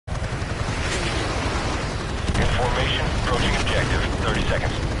Formation, approaching objective. 30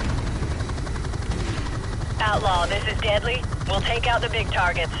 seconds. Outlaw, this is Deadly. We'll take out the big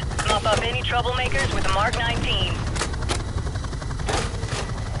targets. Mop up any troublemakers with the Mark 19.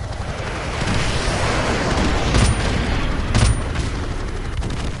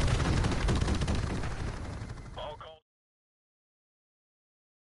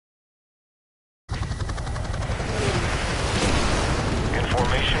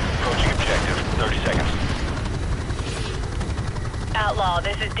 Outlaw,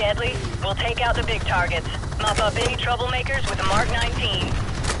 this is Deadly. We'll take out the big targets. Mop up any troublemakers with the Mark 19.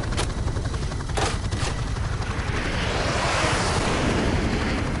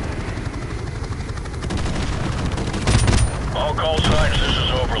 All call signs, this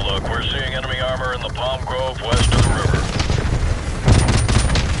is Overlook. We're seeing enemy armor in the Palm Grove west of the river.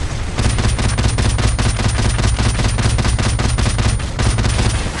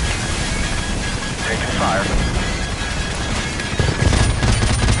 Taking fire.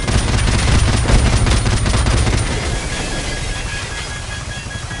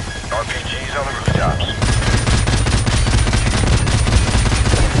 RPGs on the rooftops.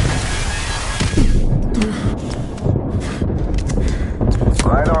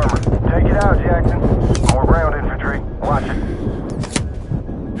 Light armor. Take it out, Jackson. More ground infantry. Watch it.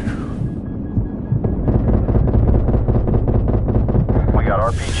 We got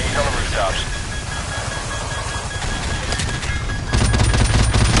RPGs on the rooftops.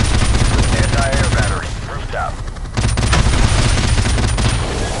 Anti-air battery. Rooftop.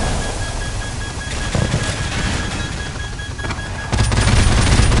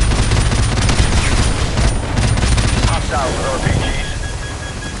 Hostile with RPGs.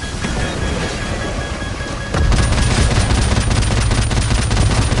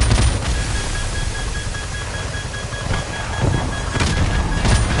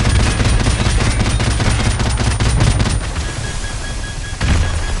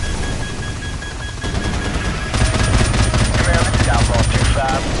 Command, this is Outlaw 2-5.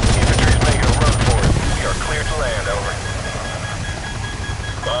 Infantry is making a run for it. We are cleared to land, over.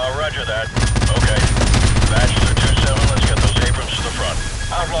 Roger that. Okay. Bachelor 2-7, let's get those Abrams to the front.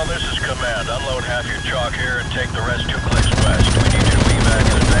 Outlaw, this is Command. Unload half your chalk here and take the rest 2 clicks west. We need you to evac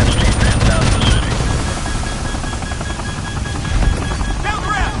an advanced team pinned down in the city. Down the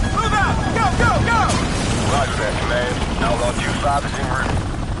ramp! Move out! Go, go, go! Roger that, Command. Outlaw 2-5 is en route.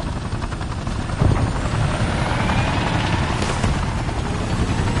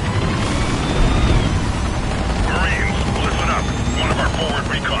 Marines, listen up. One of our forward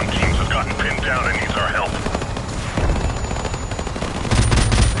recon teams has gotten pinned down and needs our help.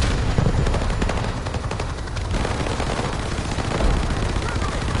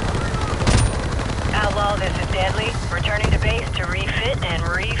 Outlaw, this is Deadly. Returning to base to refit and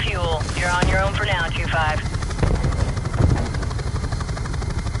refuel. You're on your own for now, 2-5.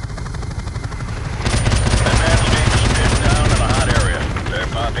 Advanced team is pinned down in a hot area. They're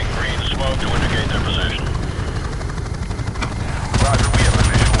popping green smoke to indicate their position. Roger, we have a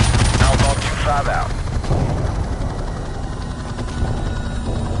visual. Outlaw 2-5 out.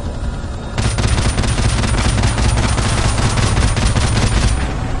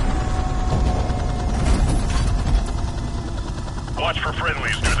 Watch for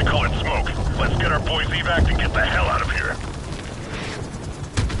friendlies near the colored smoke. Let's get our boys evac and get the hell out of here.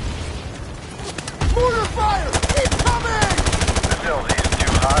 Mortar fire! Keep coming! Facility is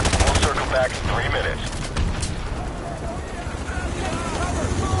too hot. We'll circle back in 3 minutes.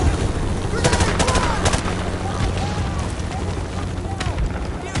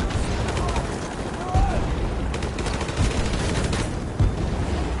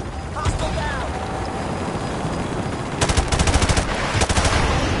 Hostile down!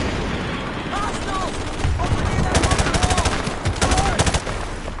 Hostiles! Opening that wall!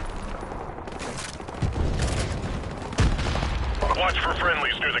 Watch for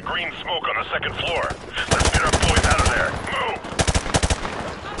friendlies near the green smoke on the 2nd floor. Let's get our boys out of there. Move!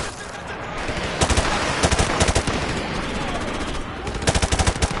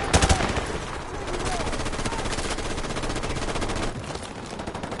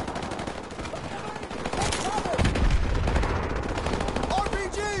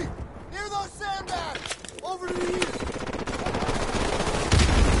 RPG! Near those sandbags! Over to the east!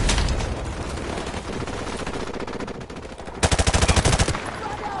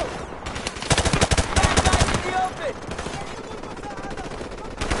 Frag out! Bad guys in the open!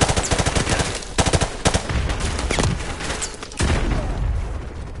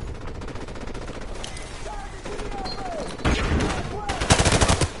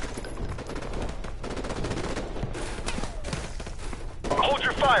 Hold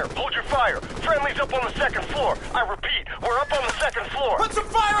your fire. fire! Hold your fire! Friendly's up on the second floor! I repeat, we're up on the second floor! Put some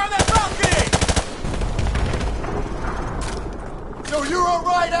fire on that balcony! So you're all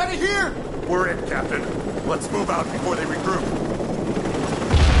right out of here? We're in, Captain. Let's move out before they regroup.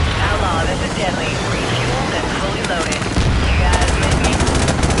 Outlaw, this is Deadly. Refueled and fully loaded. You guys miss me?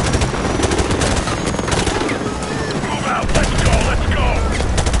 Move out! Let's go! Let's go!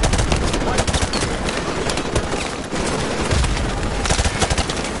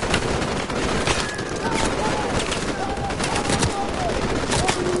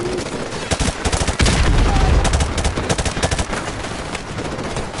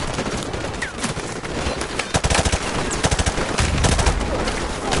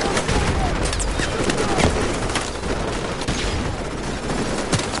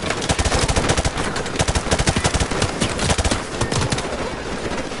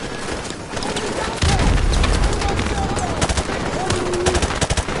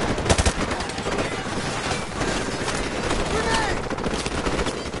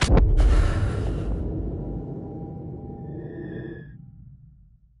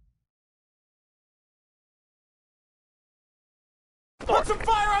 Put some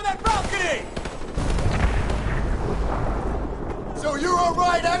fire on that balcony! So you're all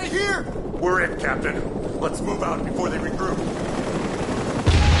right out of here? We're in, Captain. Let's move out before they regroup.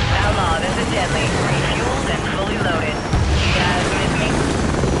 Outlaw, this is Deadly. Refueled and fully loaded. You guys miss me?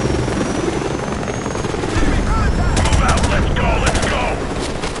 Move out! Let's go! Let's go!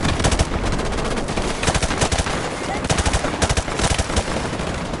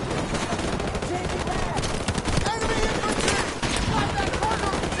 Enemy infantry! Got that cargo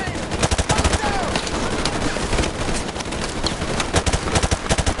container! Come down!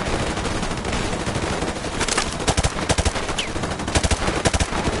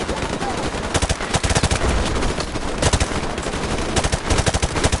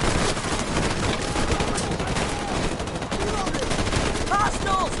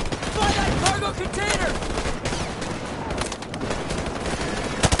 Hostiles! Fly that cargo container!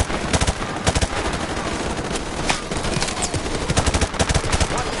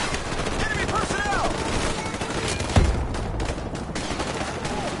 Enemy personnel!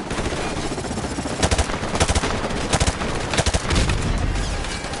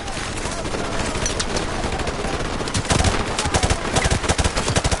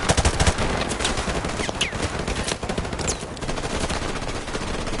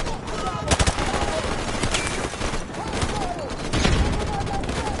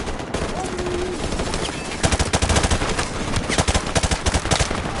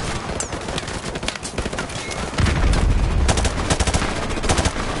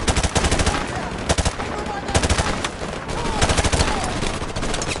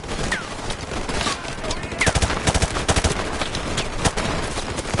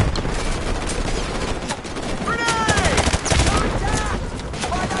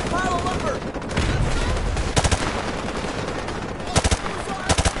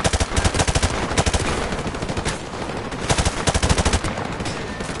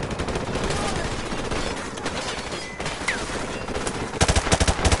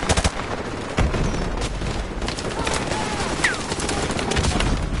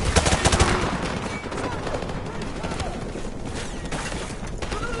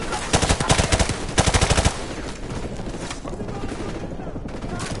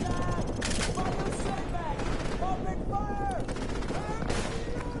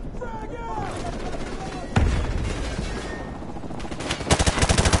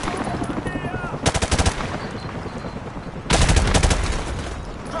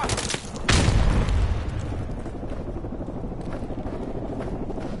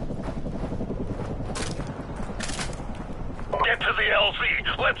 Get to the LZ!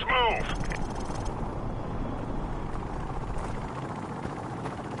 Let's move!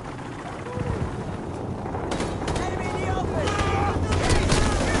 Enemy in the open!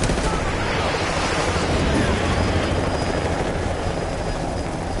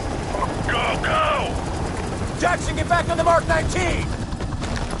 Go, go! Jackson, get back on the Mark 19!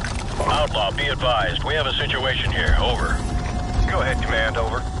 Outlaw, be advised. We have a situation here. Over. Go ahead, Command,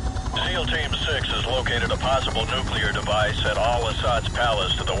 over. SEAL Team 6 has located a possible nuclear device at Al-Assad's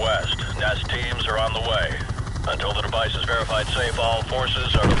palace to the west. Nest teams are on the way. Until the device is verified safe, all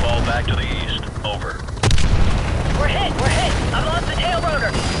forces are to fall back to the east. Over. We're hit! We're hit! I've lost the tail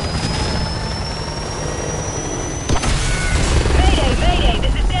rotor! Mayday! Mayday!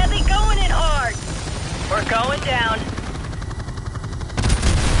 This is Deadly going in hard! We're going down.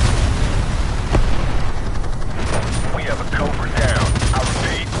 We have a Cobra down. I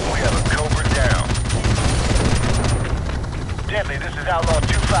repeat, we have a Cobra down. Deadly, this is Outlaw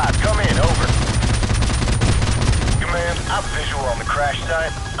 2-5. 2-5, come in, over. Command, I'm visual on the crash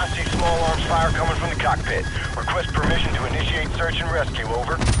site. I see small arms fire coming from the cockpit. Request permission to initiate search and rescue,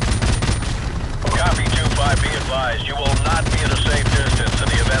 over. Copy 2-5, be advised. You will not be at a safe distance in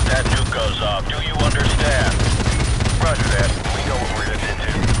the event that nuke goes off. Do you understand? Roger that. We know what we're getting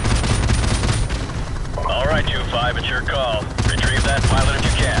into. All right, 2-5, it's your call. Retrieve that pilot if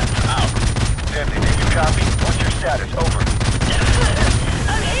you can. Out. Deadly, did you copy? What's your status? Over.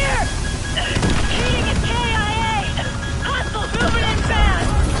 I'm here! Cheating is KIA! Hostiles moving in fast!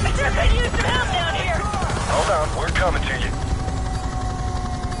 I sure could use some help down here! Hold on, we're coming to you.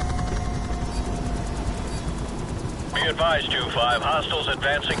 Be advised, 2-5. Hostiles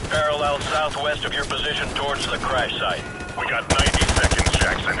advancing parallel southwest of your position towards the crash site. We got 90 seconds,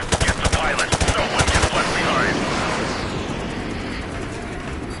 Jackson. Get the pilot. No one gets left behind.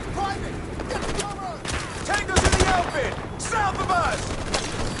 Private! Get the cover! Tango's in the outfit! South of us!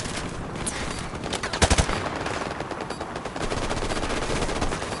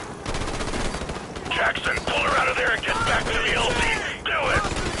 Jackson, pull her out of there and get back to the LZ. Do it!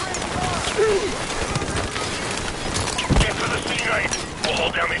 Get to the C-9. We'll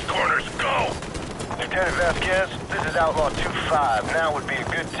hold down these corners. Go! Lieutenant Vasquez, this is Outlaw 2-5. Now would be a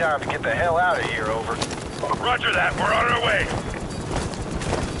good time to get the hell out of here, over. Roger that. We're on our way.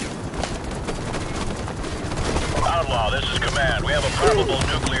 Outlaw, this is Command. We have a probable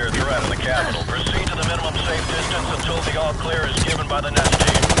nuclear threat in the capital. Proceed to the minimum safe distance until the all-clear is given by the nest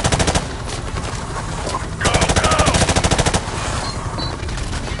team. Go, go!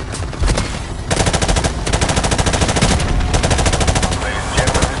 Ladies and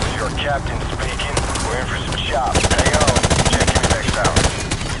gentlemen, this is your captain speaking. We're in for some chops. Hang on. Check in next hour.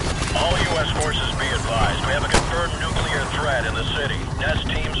 All U.S. forces be advised. We have a confirmed nuclear threat in the city. Nest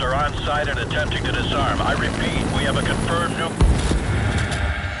teams are on site and attempting to disarm. I repeat, we have a confirmed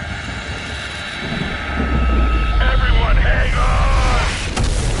Everyone, hang on!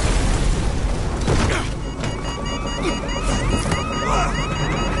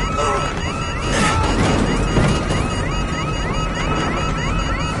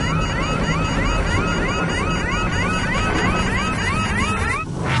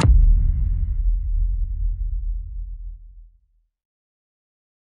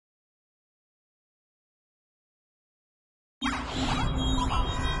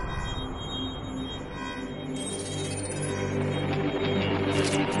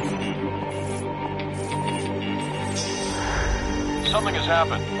 Something has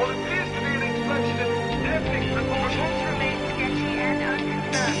happened. What appears to be an explosion in airfield reports remain sketchy and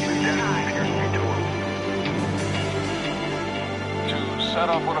To set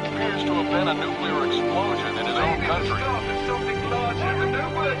off what appears to have been a nuclear explosion in his own country. something larger, but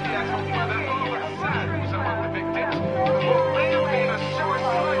no word yet on whether Barbara Hassan was among the victims or may have been a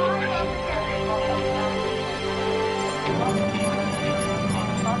suicide mission.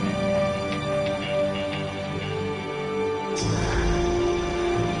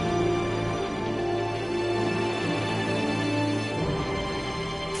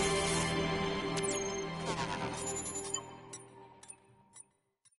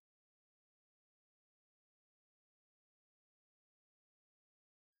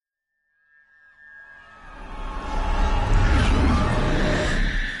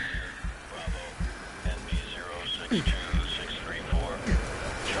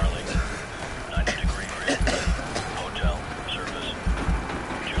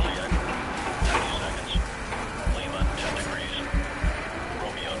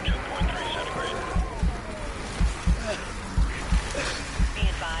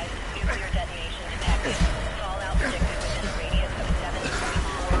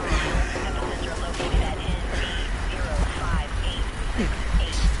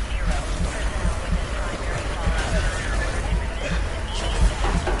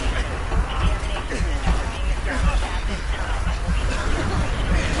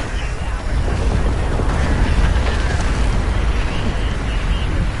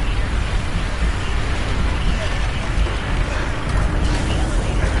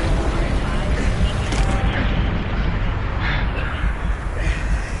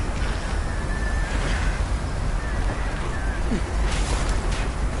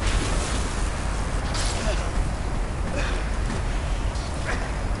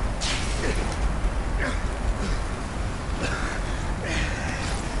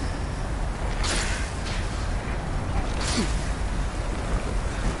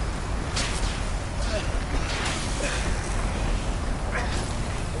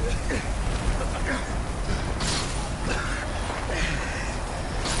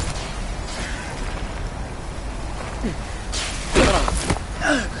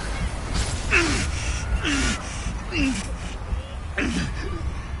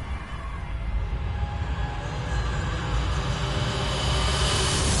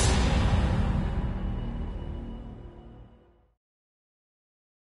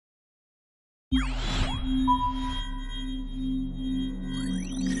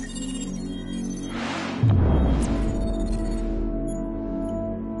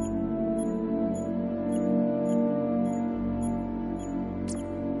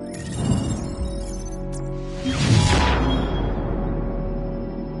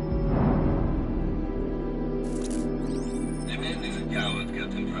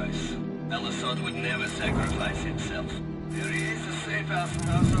 sacrifice himself. There is a safe house in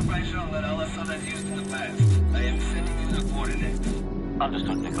Azerbaijan that Al-Assad has used in the past. I am sending you the coordinates.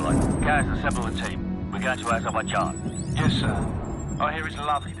 Understood, Nikolai. Gaz, assemble a team. We're going to Azerbaijan. Yes, sir. I hear it's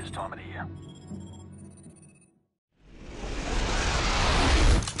lovely this time of the year.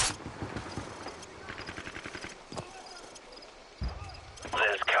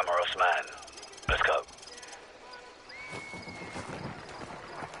 There's Kamarov's man. Let's go.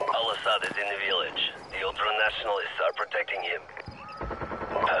 Al-Assad is in the village. The ultra-nationalists are protecting him.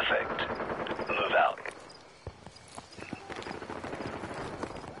 Perfect. Move out.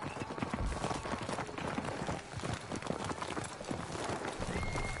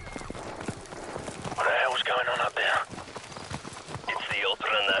 What the hell's going on up there? It's the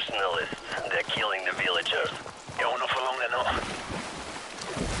ultra-nationalists. They're killing the villagers. Yeah, well, not for long, they're not.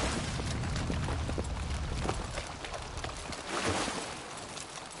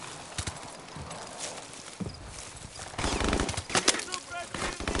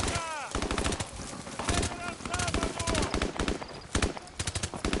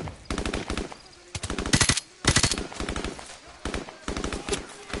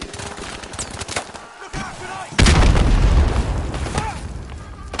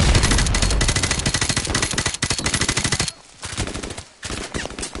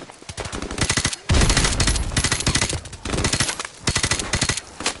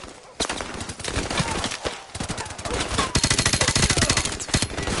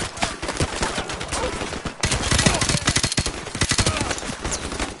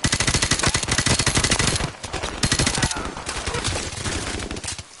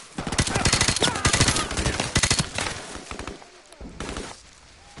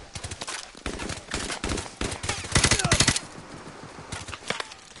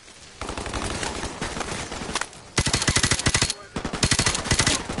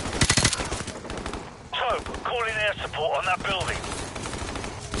 Calling air support on that building.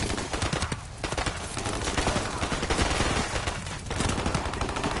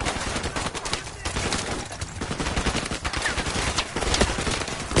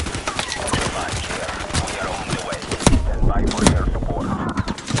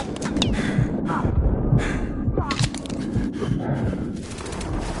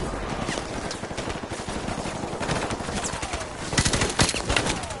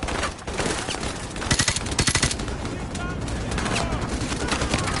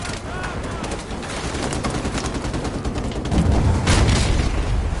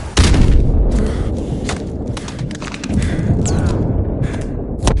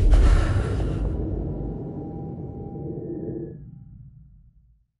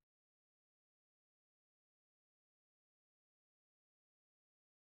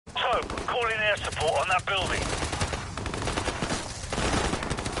 Calling air support on that building.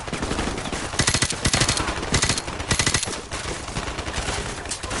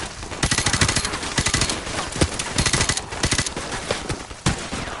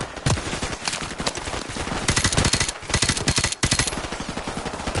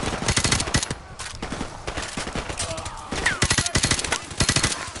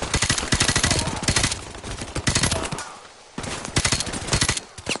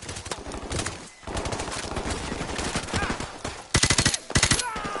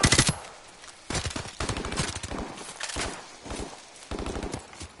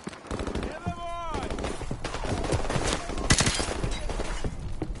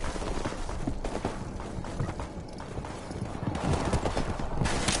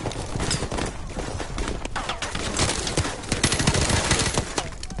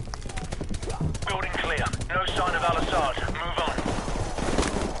 No sign of Al-Assad. Move on.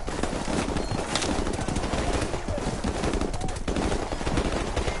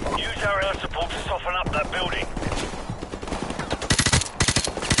 Use our air support to soften up that building.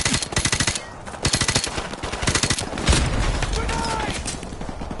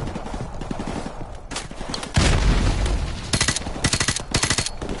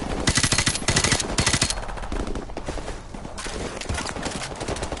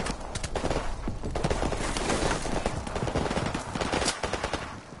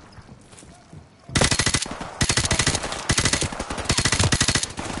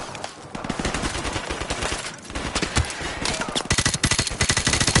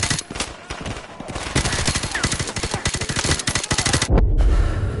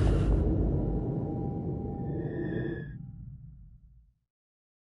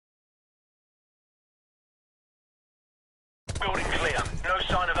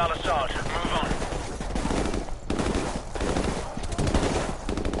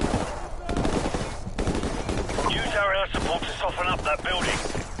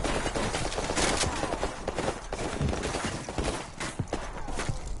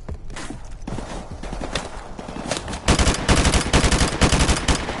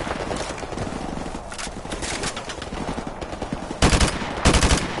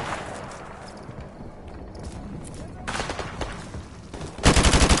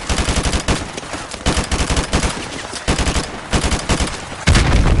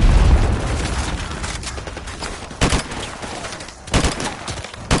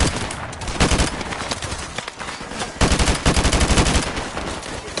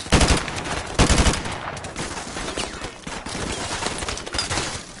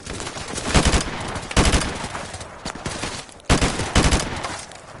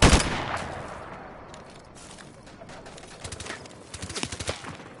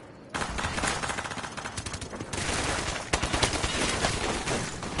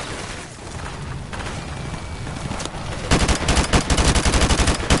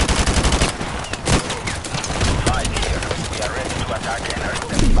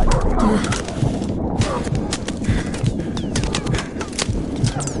 standing by for the order.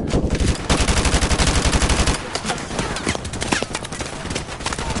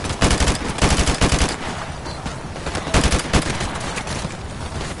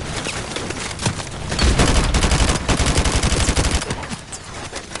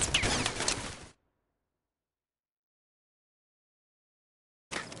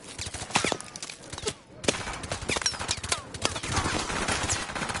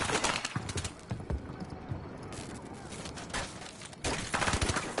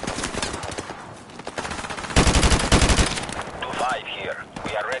 Here.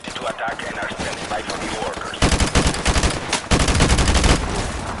 We are ready to attack and are standing by for new orders.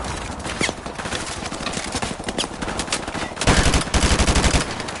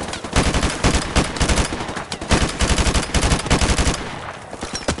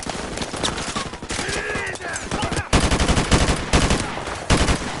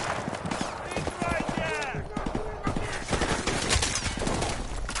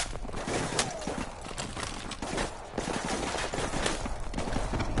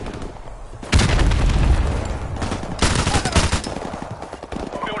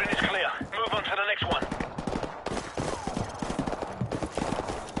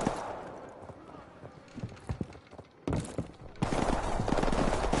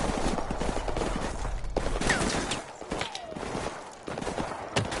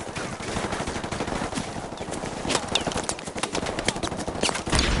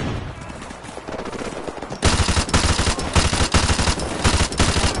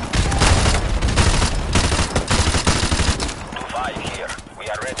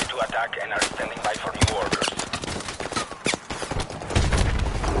 And are standing by for new orders.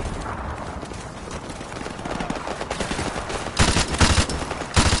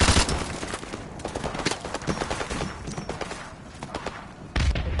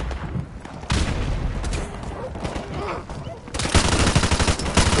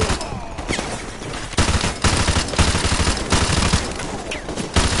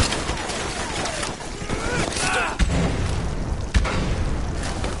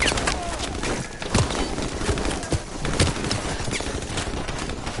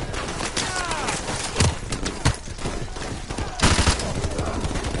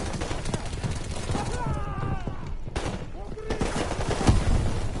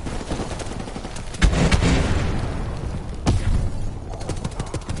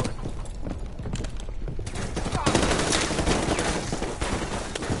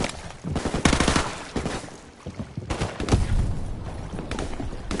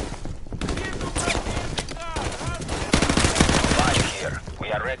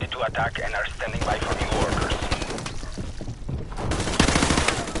 We are ready to attack and are standing by for new orders.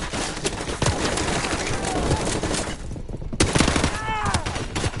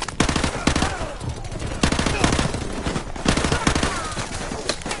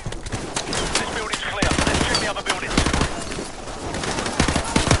 This building's clear. Let's check the other buildings.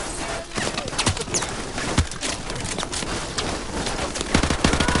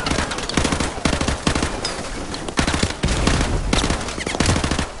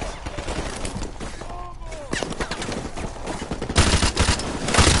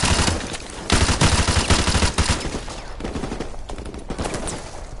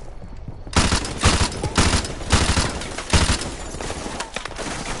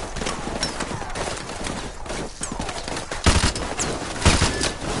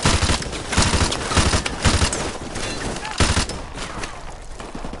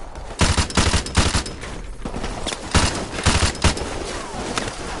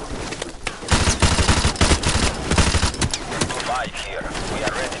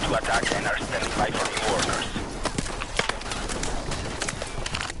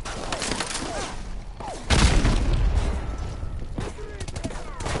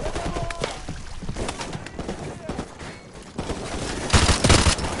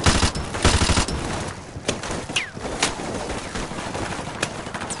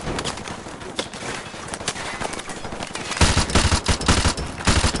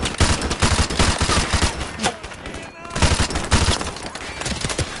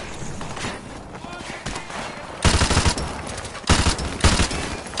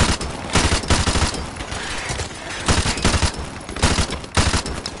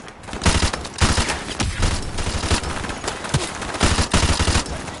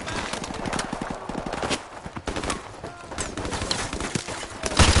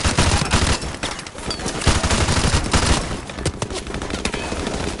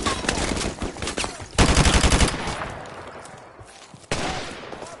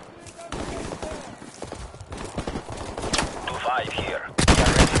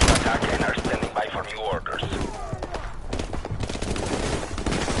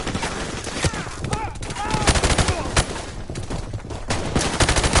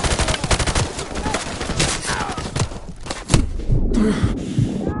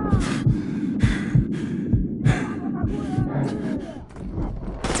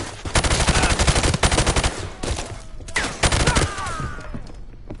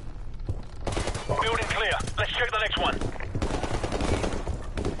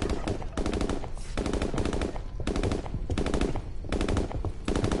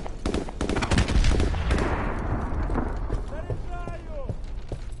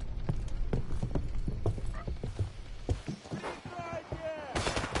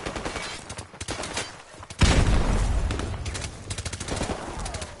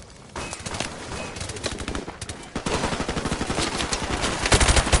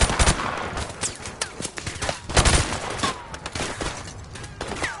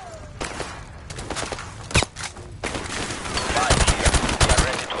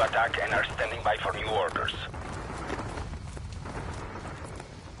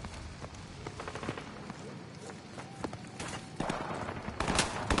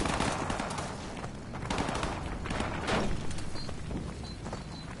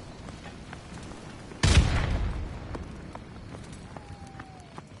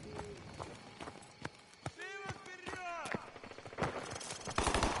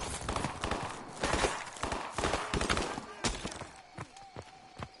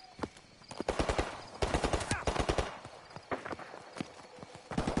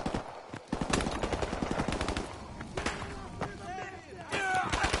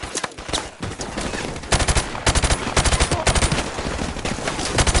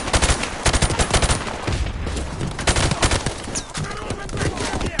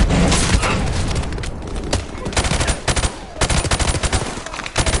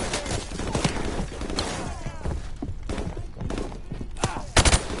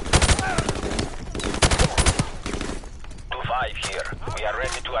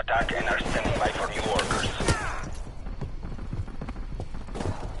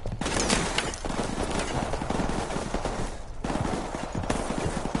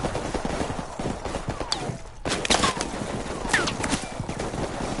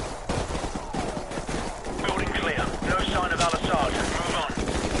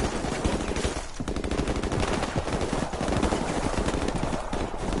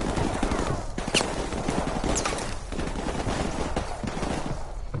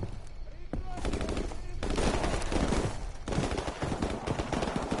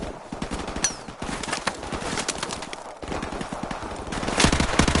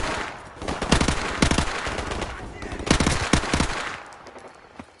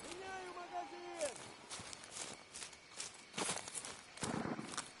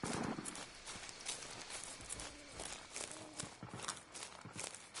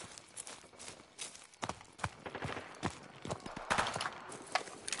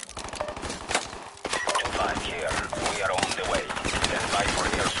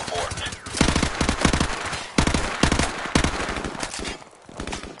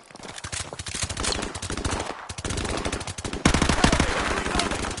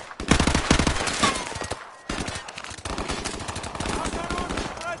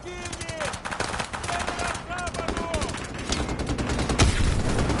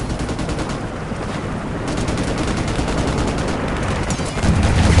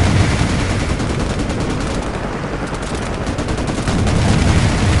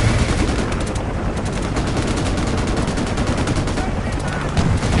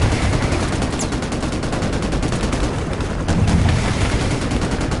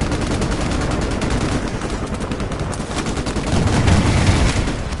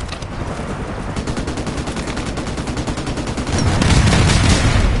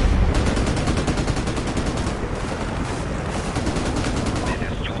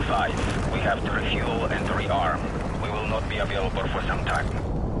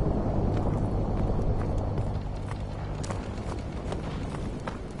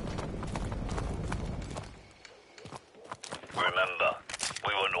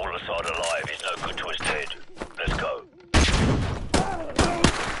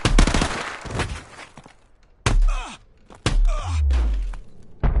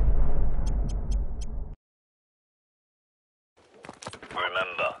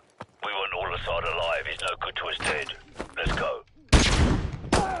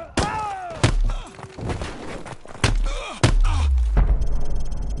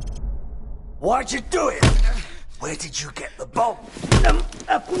 Why'd you do it? Where did you get the bomb? لم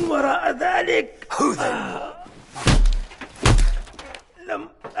أكن وراء ذلك. Who then? لم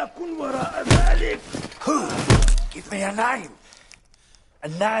أكن وراء ذلك. Who? Give me a name. A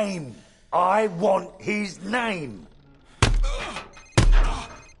name. I want his name.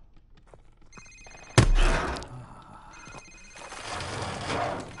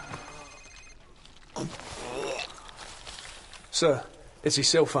 Sir, it's his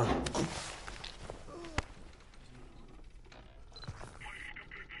cell phone.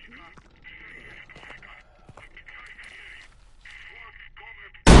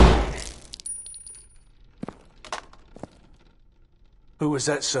 Who was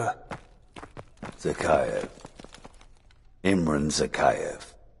that, sir? Zakhaev. Imran Zakhaev.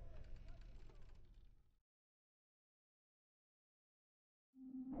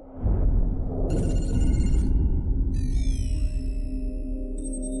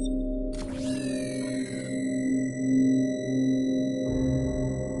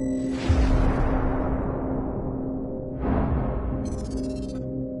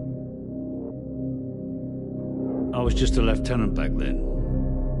 I was just a lieutenant back then,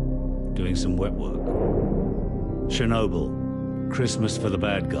 doing some wet work. Chernobyl, Christmas for the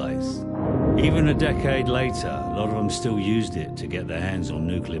bad guys. Even a decade later, a lot of them still used it to get their hands on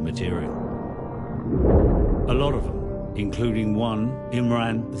nuclear material. A lot of them, including one,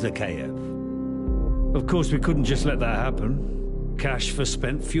 Imran Zakhaev. Of course, we couldn't just let that happen. Cash for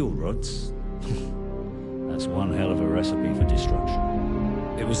spent fuel rods. That's one hell of a recipe for destruction.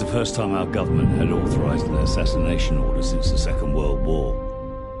 It was the first time our government had authorized an assassination order since the Second World War.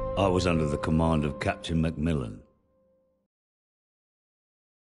 I was under the command of Captain Macmillan.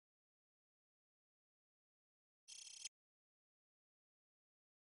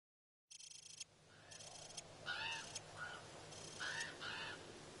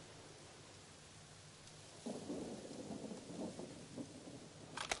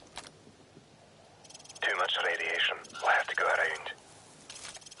 Too much radiation. We'll have to go around.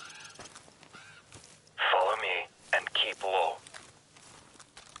 Follow me and keep low.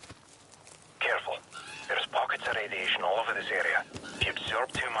 Careful. There's pockets of radiation all over this area. If you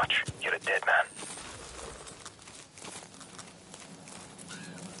absorb too much, you're a dead man.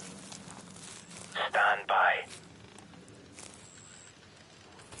 Stand by.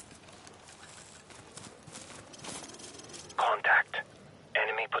 Contact.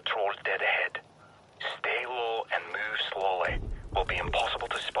 Enemy patrols dead ahead. Stay low and move slowly. Will be impossible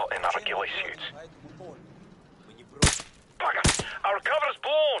to spot in our ghillie suits. Bugger! Our cover's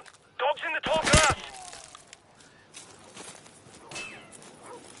blown! Dogs in the tall grass!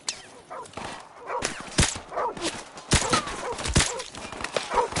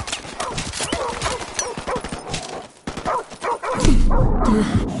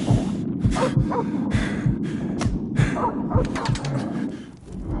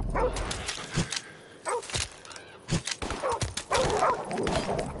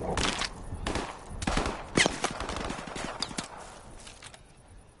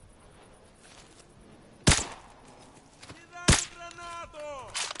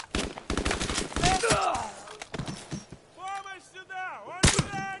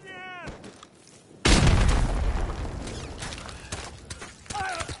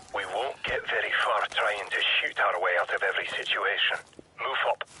 We won't get very far trying to shoot our way out of every situation. Move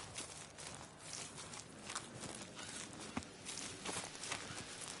up.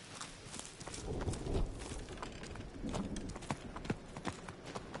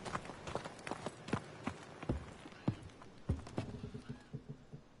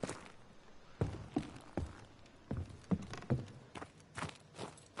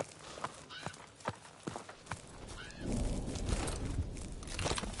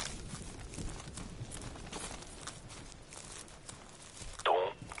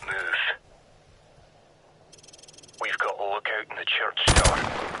 Don't move. We've got a lookout in the church tower.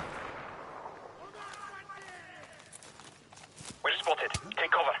 We're spotted.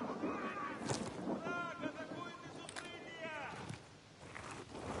 Take cover.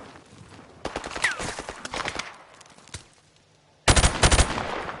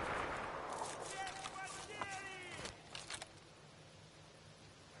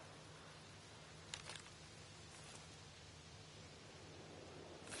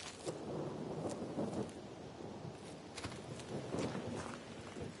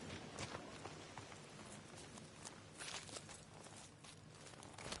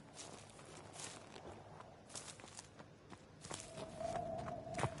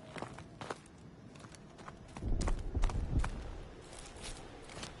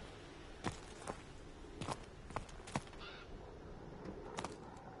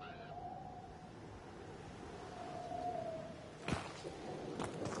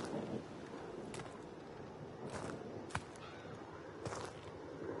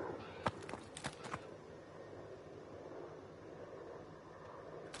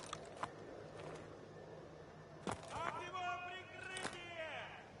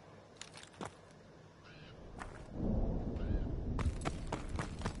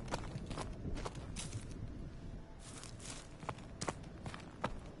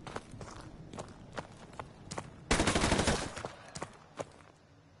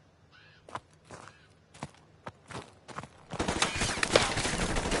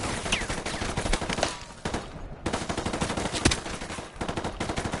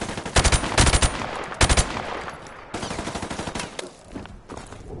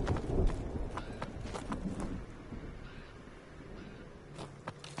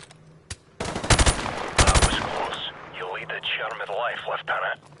 life,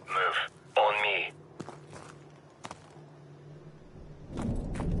 Lieutenant. Move. On me.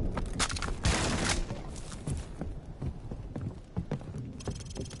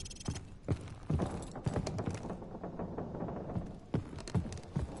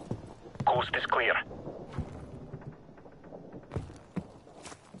 Coast is clear.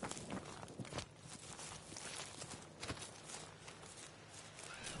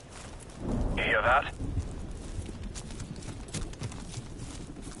 You hear that?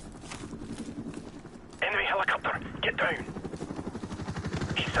 Enemy helicopter, get down.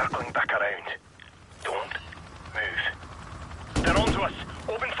 He's circling back around. Don't move. They're onto us.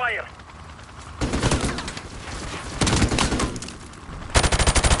 Open fire.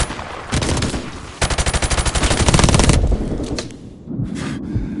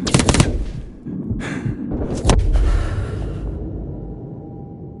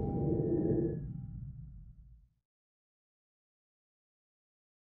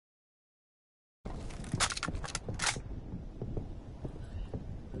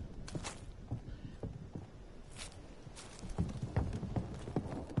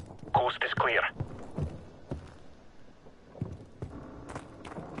 Coast is clear.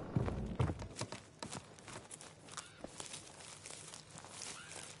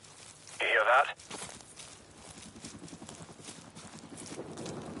 You hear that?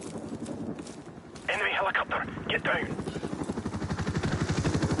 Enemy helicopter, get down.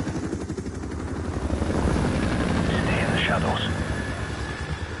 Stay in the shadows.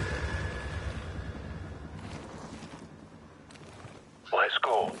 Let's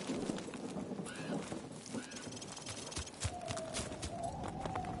go.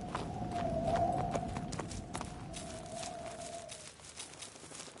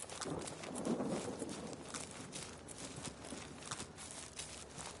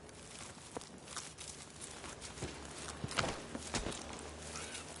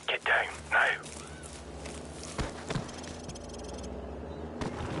 Get down, now.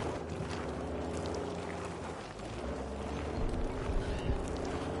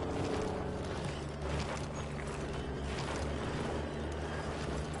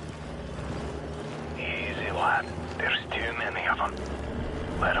 Easy, lad. There's too many of them.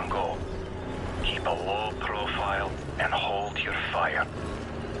 Let them go. Keep a low profile and hold your fire.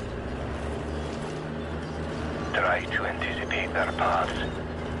 Try to anticipate their paths.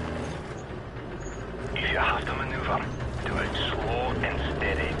 If you have to maneuver, do it slow and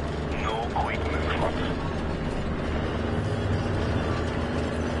steady. No quick movements.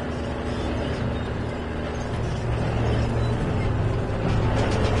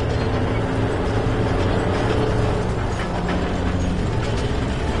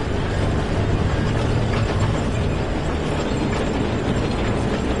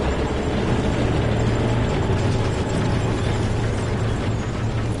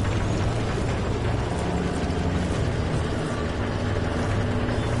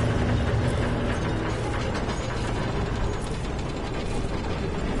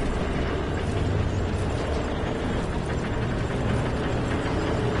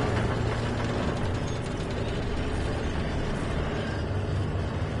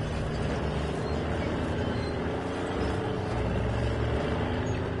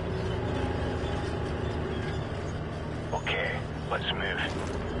 Okay, let's move.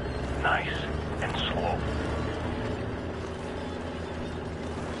 Nice and slow.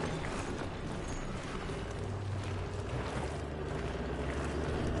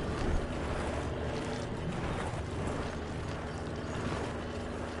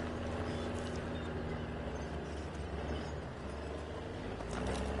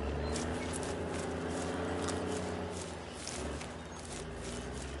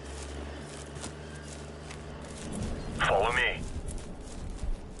 Follow me.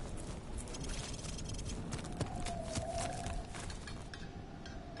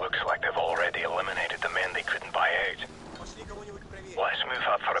 Looks like they've already eliminated the men they couldn't buy out. Let's move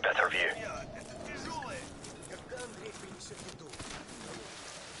up for a better view.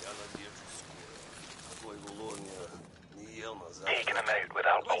 Taking them out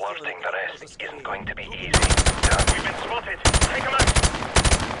without alerting the rest isn't going to be easy. We've been spotted. Take them out.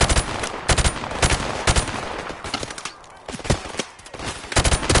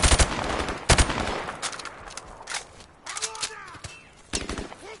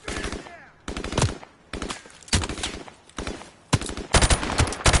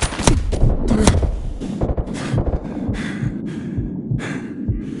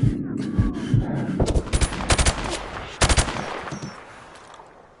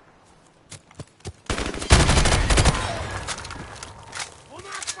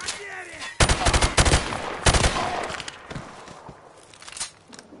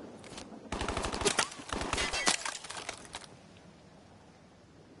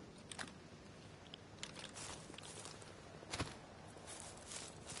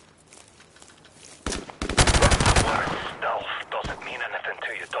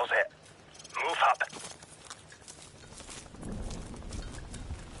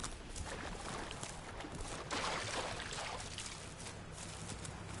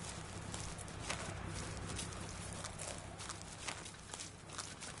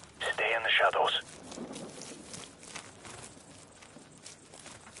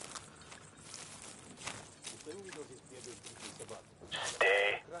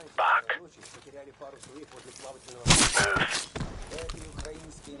 пару своих возле плавательного. Эти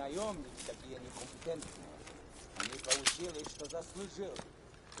украинские наемники такие некомпетентные. Они получили, что заслужил.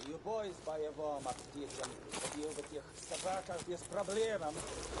 Любой с боевым аппетитом побил бы этих собаках без проблем.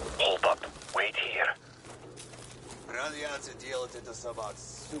 Hold up. Wait here. Радиация делает это собак.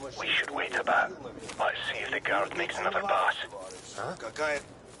 We should wait a bit. Let's see if the guard makes another pass. Какая...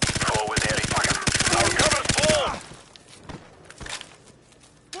 Forward there, fucker. Our cover's blown!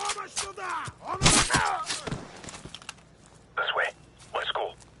 Помощь сюда! Он... This way. Let's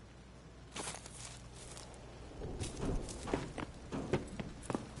go.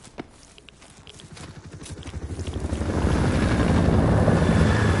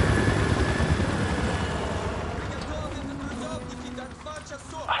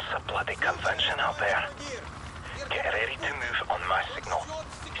 That's a bloody convincing up there. Get ready to move on my signal.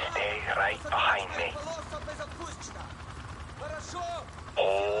 Stay right behind me.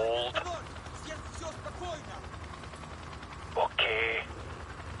 Hold. Okay.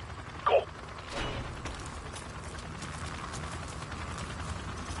 Go.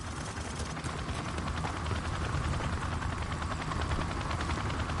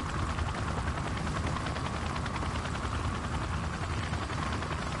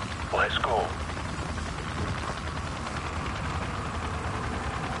 Let's go.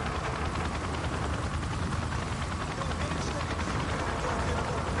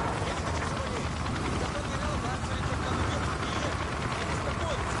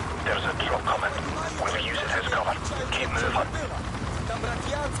 There's a truck coming. We'll use it as cover. Keep moving. Там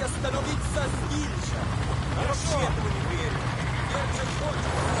радиация становится сильнее. Вообще этого не верю. Держи фото.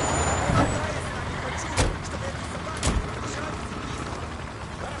 Не хочу, чтобы эти собаки держались близко.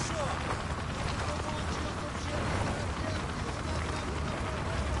 Хорошо.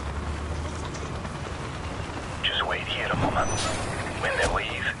 Just wait here a moment. When they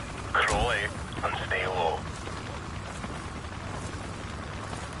leave, crawl out and stay low.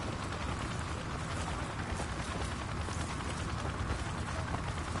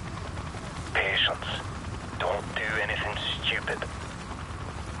 Patience. Don't do anything stupid.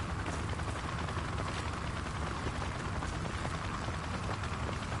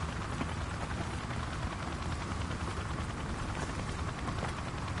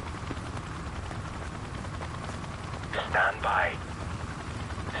 Stand by.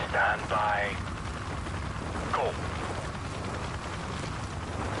 Stand by. Go.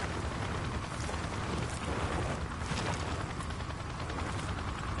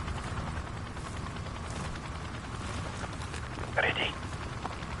 Ready.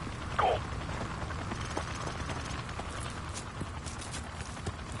 Go.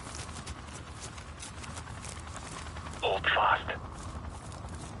 Hold fast.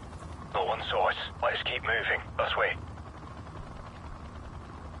 No one saw us. Let's keep moving. This way.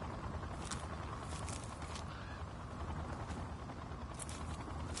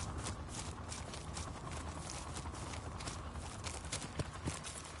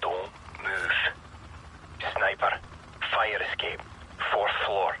 Don't move. Sniper. Fire escape. 4th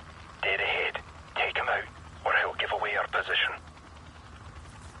floor. Dead ahead. Take him out, or he'll give away our position.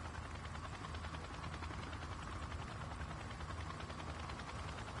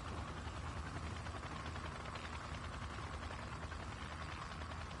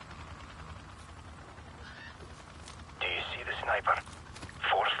 Do you see the sniper?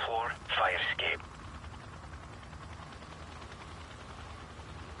 4th floor, fire escape.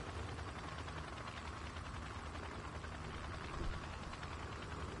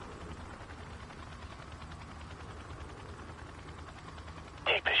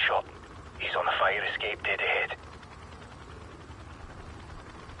 Take the shot. He's on the fire escape dead ahead.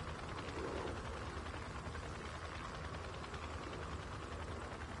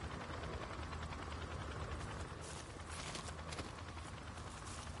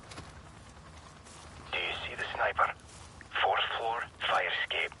 Do you see the sniper? 4th floor, fire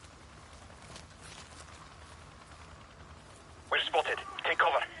escape. We're spotted. Take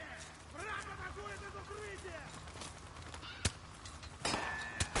cover.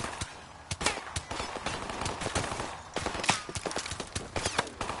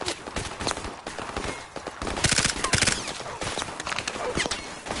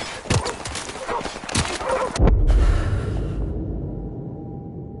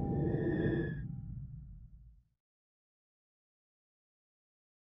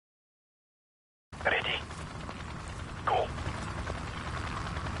 Ready? Go.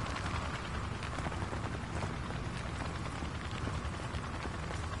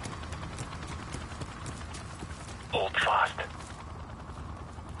 Hold fast.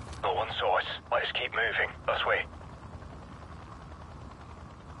 No one saw us. Let's keep moving. This way.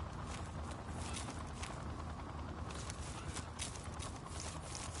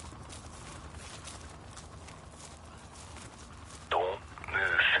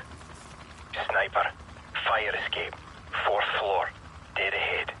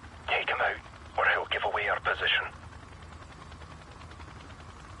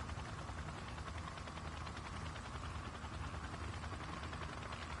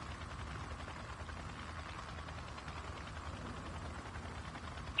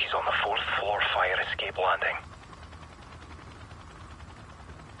 fire escape landing.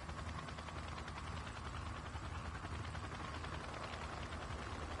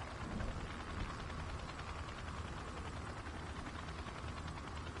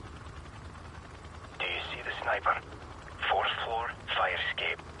 Do you see the sniper? 4th floor, fire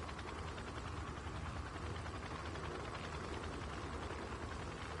escape.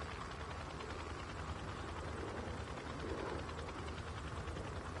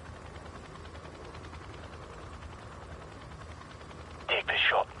 Take the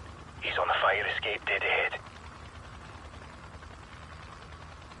shot. He's on the fire escape dead ahead.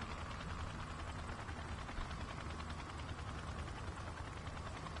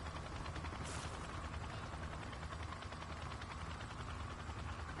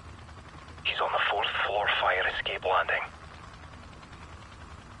 He's on the 4th floor fire escape landing.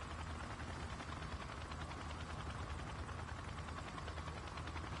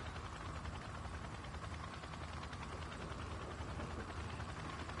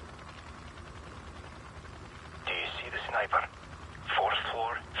 Do you see the sniper? 4th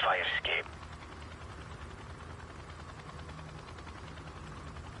floor fire escape.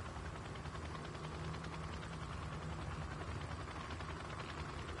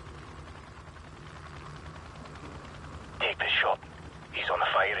 Take the shot. He's on the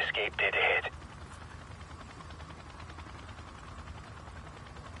fire escape dead ahead.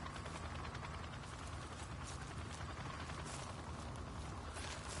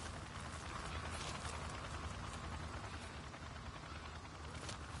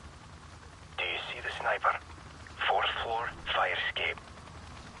 Do you see the sniper? 4th floor fire escape.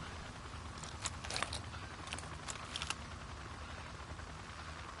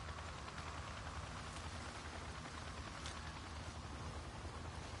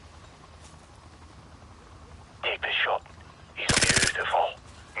 Take the shot. He's beautiful.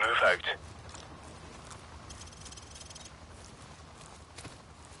 Move out.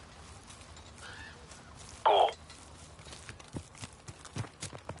 Go.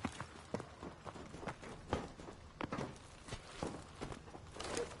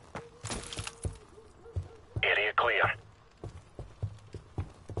 Area clear.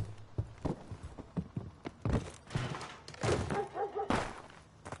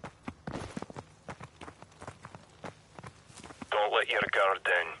 Don't let your guard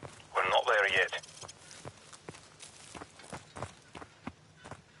down. We're not there yet.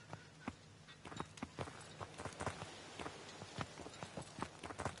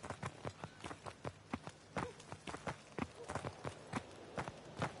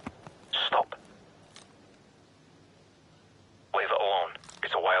 Stop. Leave it alone.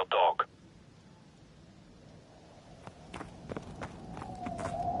 It's a wild dog.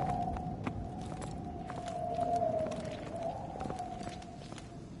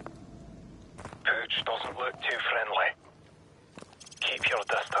 Pooch doesn't look too friendly. Keep your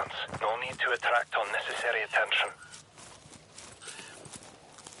distance. No need to attract unnecessary attention.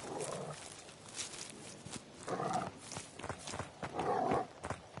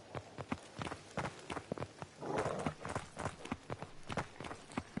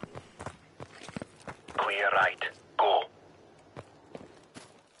 Clear right. Go.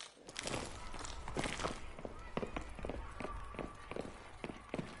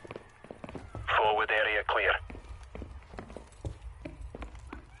 Forward area clear.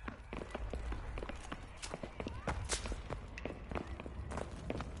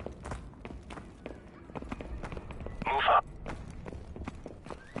 Move up.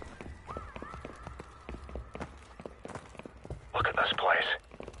 Look at this place.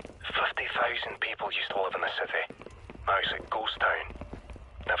 50,000 people used to live in the city. Now it's a ghost town.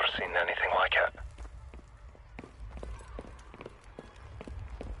 Never seen anything like it.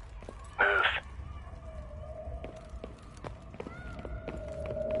 Move.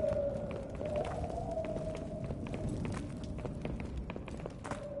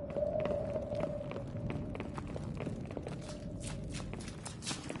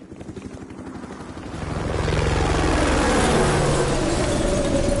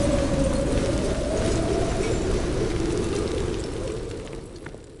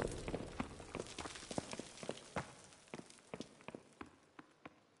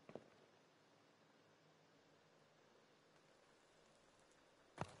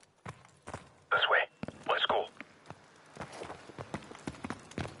 This way. Let's go.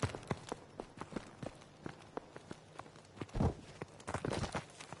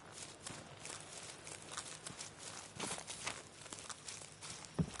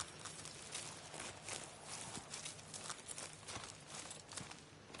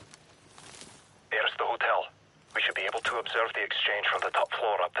 There's the hotel. We should be able to observe the exchange from the top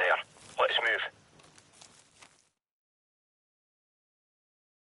floor up there. Let's move.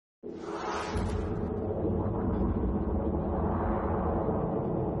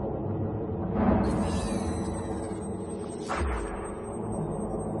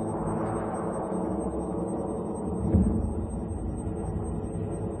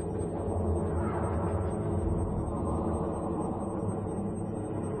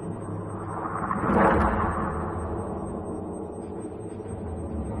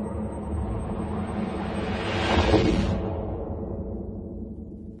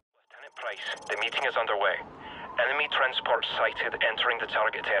 is underway. Enemy transport sighted entering the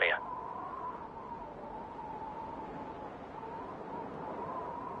target area.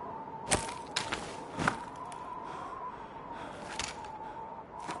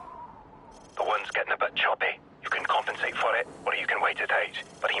 The wind's getting a bit choppy. You can compensate for it, or you can wait it out.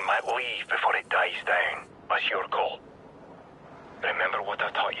 But he might leave before it dies down. That's your call. Remember what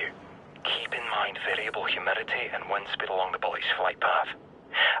I taught you. Keep in mind variable humidity and wind speed along the bullet's flight path.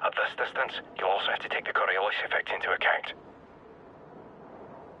 At this distance, you'll also have to take the Coriolis effect into account.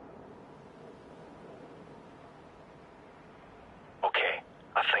 Okay,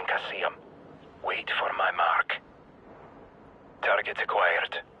 I think I see him. Wait for my mark. Target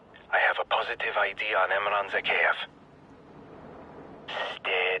acquired. I have a positive ID on Imran Zakhaev.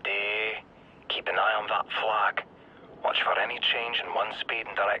 Steady. Keep an eye on that flag. Watch for any change in wind speed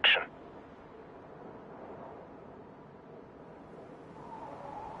and direction.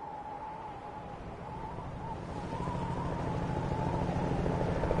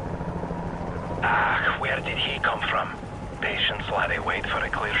 Ah, where did he come from? Patience, laddie, wait for a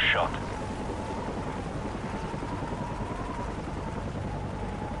clear shot.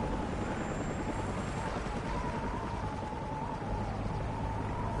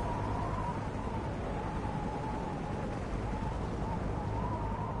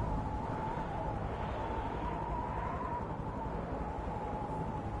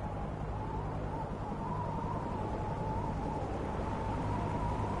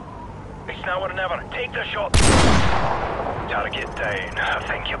 It's now or never. Take the shot. Target down. I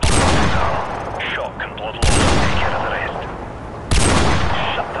think you blew it. Shock and blood loss will take care of the rest.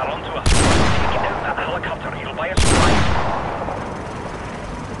 Shut that onto us. Take it out that helicopter. He'll buy us flight.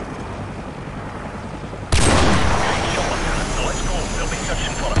 Shot Lieutenant. Let's go. They'll be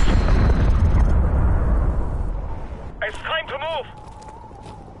searching for us. It's time to move.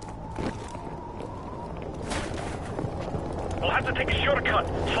 We'll have to take a shortcut.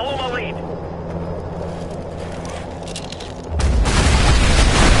 Follow my lead.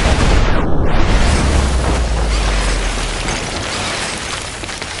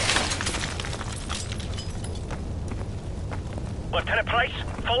 Lieutenant Price,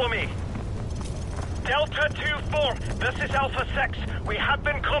 follow me. Delta 2-4, this is Alpha 6. We have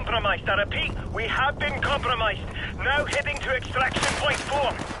been compromised. I repeat, we have been compromised. Now heading to extraction point 4.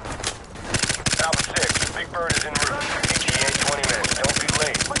 Alpha 6, Big Bird is en route. ETA 20 minutes. Don't be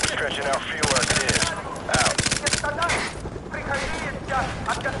late. We're stretching our fuel as it is. Out.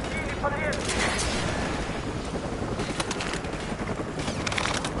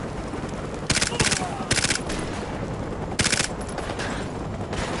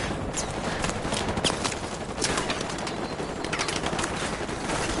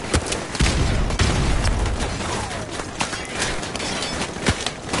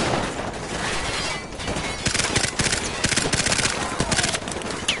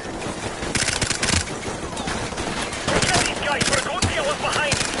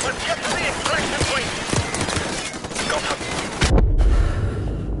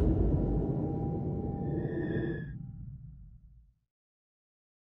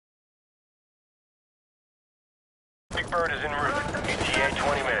 Big Bird is en route. ETA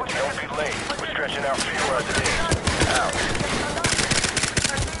 20 minutes. Don't be late. We're stretching our fuel as it is. Out.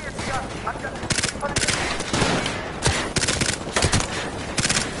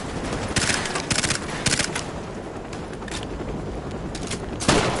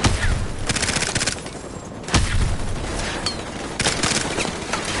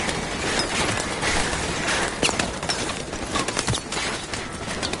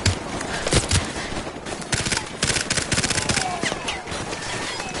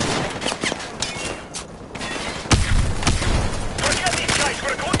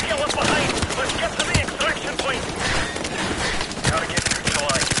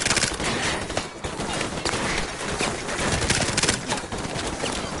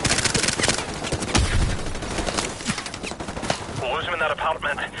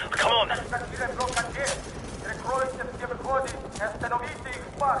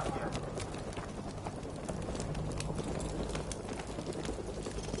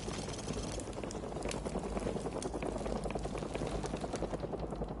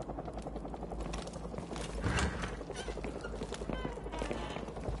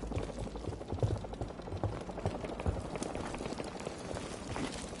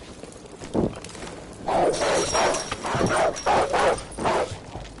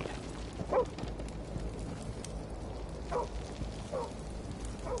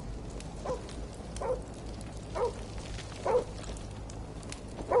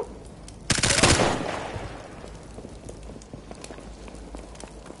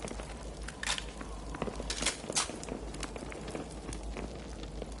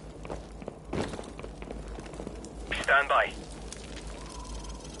 stand by.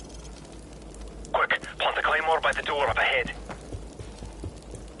 Quick, plant the claymore by the door up ahead.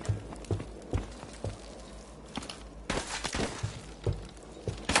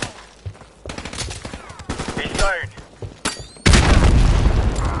 He's down.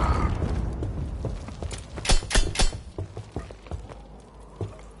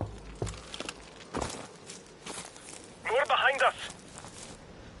 More behind us.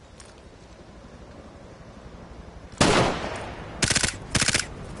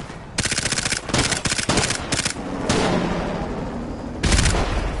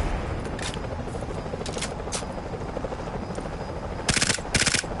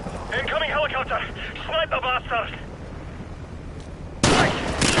 Incoming helicopter! Snipe the bastard! Right,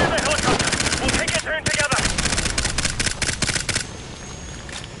 shoot the helicopter! We'll take it down together!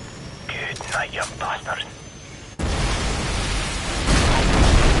 Good night, you bastard!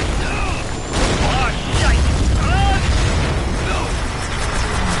 Oh, shite! Run!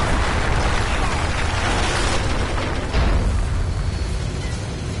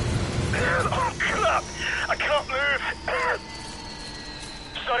 Oh, crap! I can't move!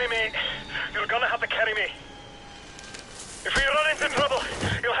 Sorry, mate. You're gonna have to carry me. If we run into trouble,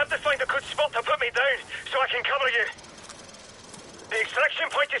 you'll have to find a good spot to put me down so I can cover you. The extraction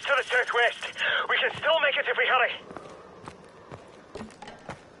point is to the southwest. We can still make it if we hurry.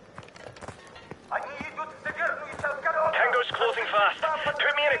 Tango's closing fast.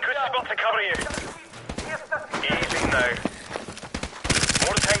 Put me in a good spot to cover you. Easy now.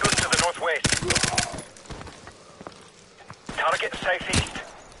 More tangos to the northwest. Target southeast.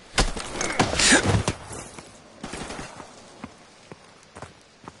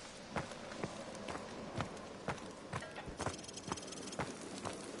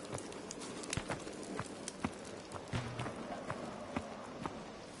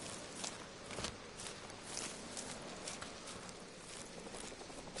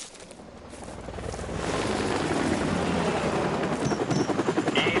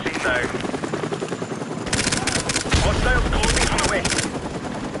 Hostiles closing from the west.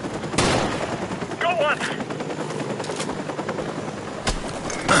 Got one!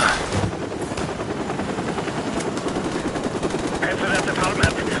 Head for that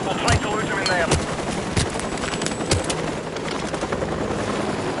department. We'll try to lose him in there.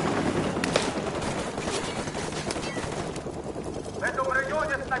 В этом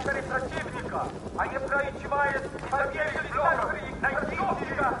районе снайперы противника. Они проезжают по берегу блоков. Найти их.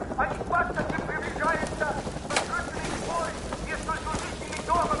 Они быстро не приближаются. Закрытый бой между жилищными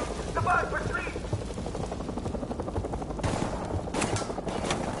домами. Давай, пошли!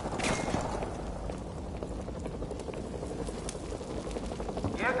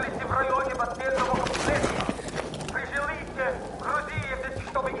 Если в районе последнего комплекса прижилите грузите,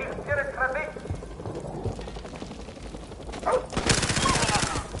 чтобы их перекрыть.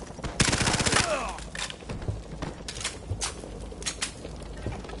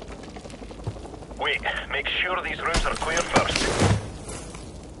 Wait, make sure these rooms are clear first.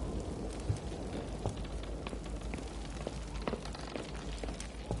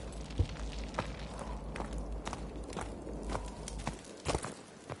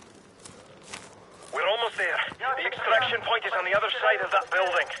 We're almost there. The extraction point is on the other side of that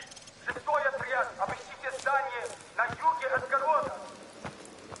building. Шестой отряд, обыщите здание на юге от города.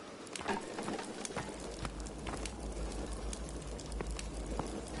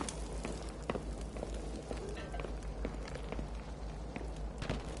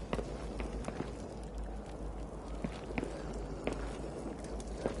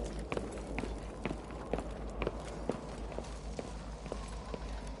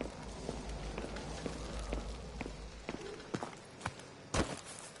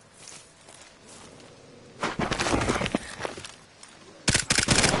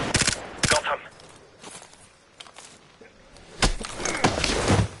 Got him.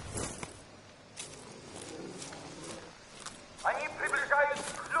 Они приближаются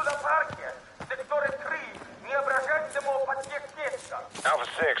к лунопарке. Сектор 3. Не обращайте мол подтекст места. Alpha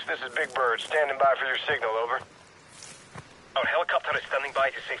 6, this is Big Bird. Standing by for your signal, over. Our helicopter is standing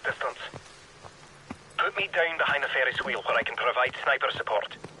by to safe distance. Put me down behind the Ferris wheel where I can provide sniper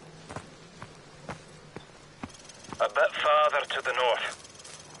support. A bit farther to the north.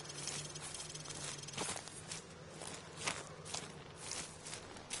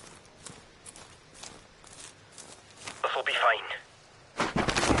 This'll be fine.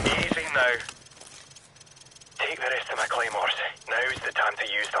 Easy now. Take the rest of my claymores. Now's the time to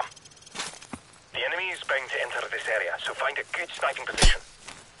use them. The enemy is bound to enter this area, so find a good sniping position.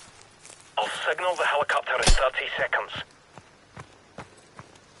 I'll signal the helicopter in 30 seconds.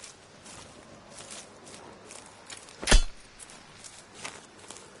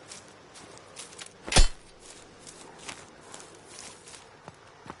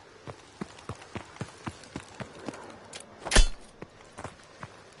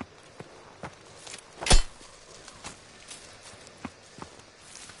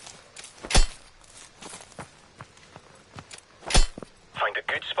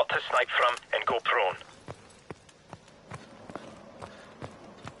 Good spot to snipe from and go prone.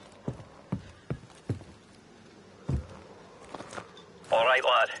 Alright,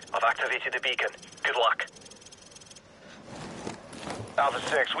 lad. I've activated the beacon. Good luck. Alpha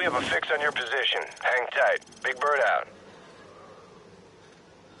 6, we have a fix on your position. Hang tight. Big Bird out.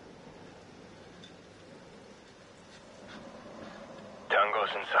 Tango's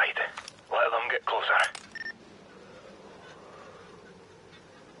inside. Let them get closer.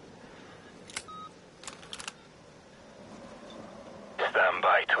 Stand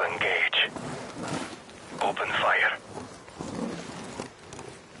by to engage. Open fire.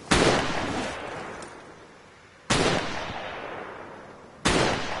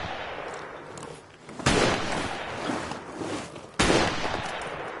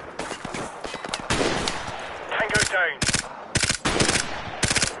 Tango down.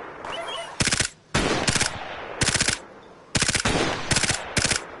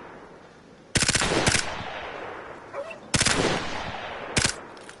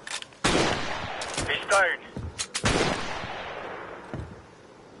 He's down.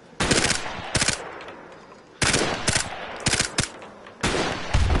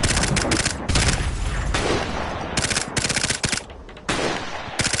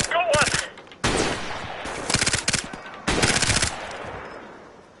 Got one.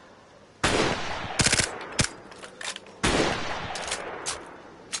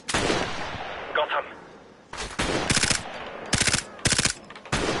 Got him.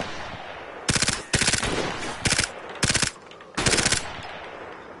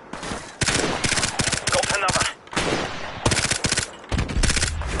 Got another.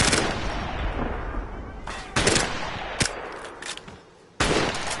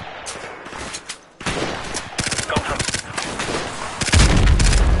 Got him.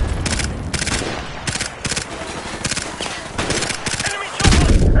 Enemy chopper!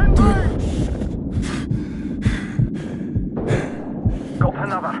 Got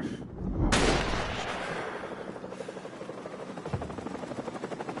another.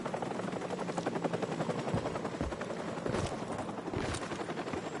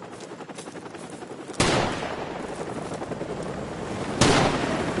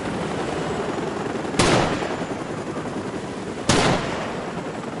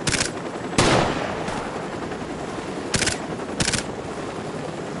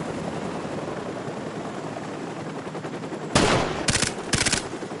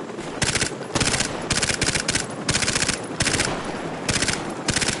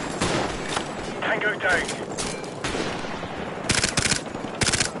 Tango down.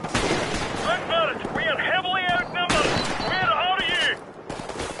 Blackbird, we are heavily outnumbered. Where are you?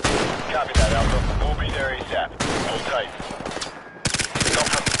 Copy that, Alpha. We'll be there ASAP. Hold tight. Got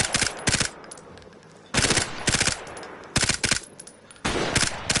him.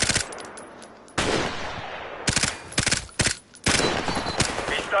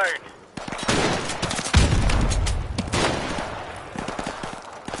 He's down.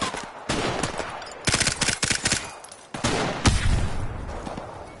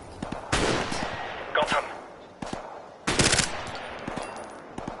 Got him.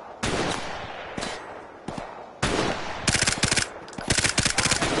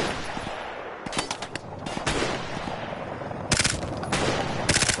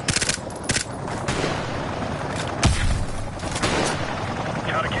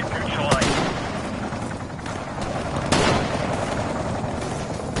 Target neutralized.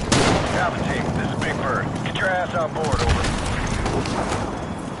 Alpha team, this is Big Bird. Get your ass on board, over.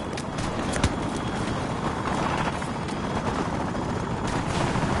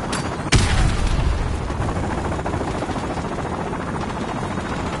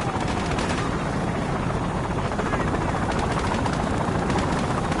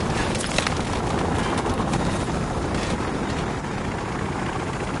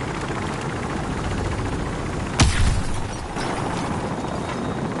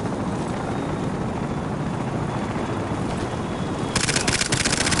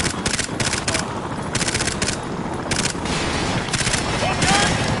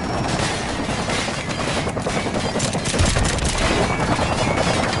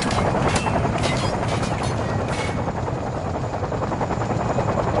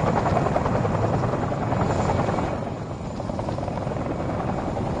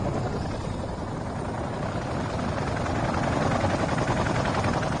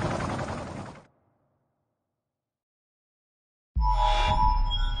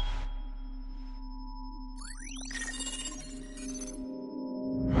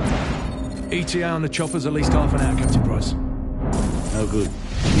 ETA on the chopper's at least half an hour, Captain Price. No good.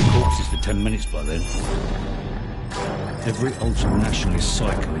 Few corpses for 10 minutes by then. Every ultra-nationalist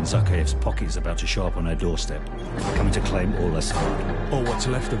psycho in Zakhaev's pocket is about to show up on our doorstep, coming to claim all Assad. Or what's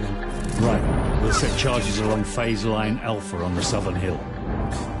left of him. Right. We'll set charges along phase line Alpha on the southern hill.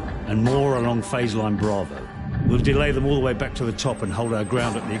 And more along phase line Bravo. We'll delay them all the way back to the top and hold our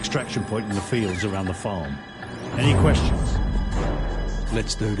ground at the extraction point in the fields around the farm. Any questions?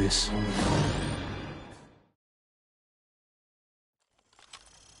 Let's do this.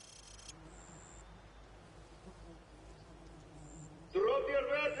 Drop your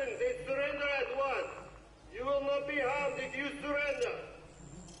weapons and surrender at once. You will not be harmed if you surrender.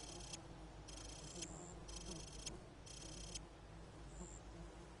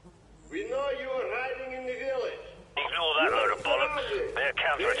 We know you are hiding in the village. Ignore that load of bollocks. Their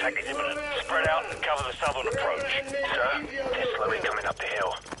counterattack is imminent. Spread out and cover the southern approach. Sir, they're slowly coming up the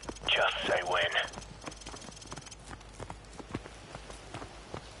hill. Just say when.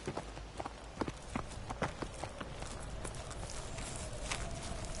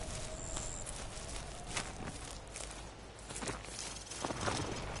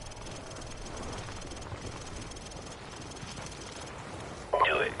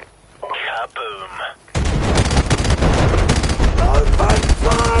 Do it. Kaboom. Open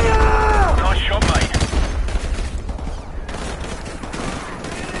fire! Nice shot, mate.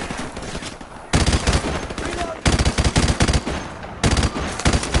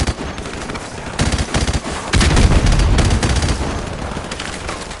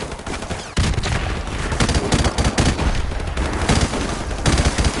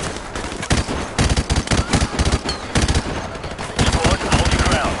 Squad, hold your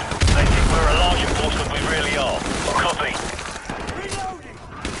ground. They think we're a larger force than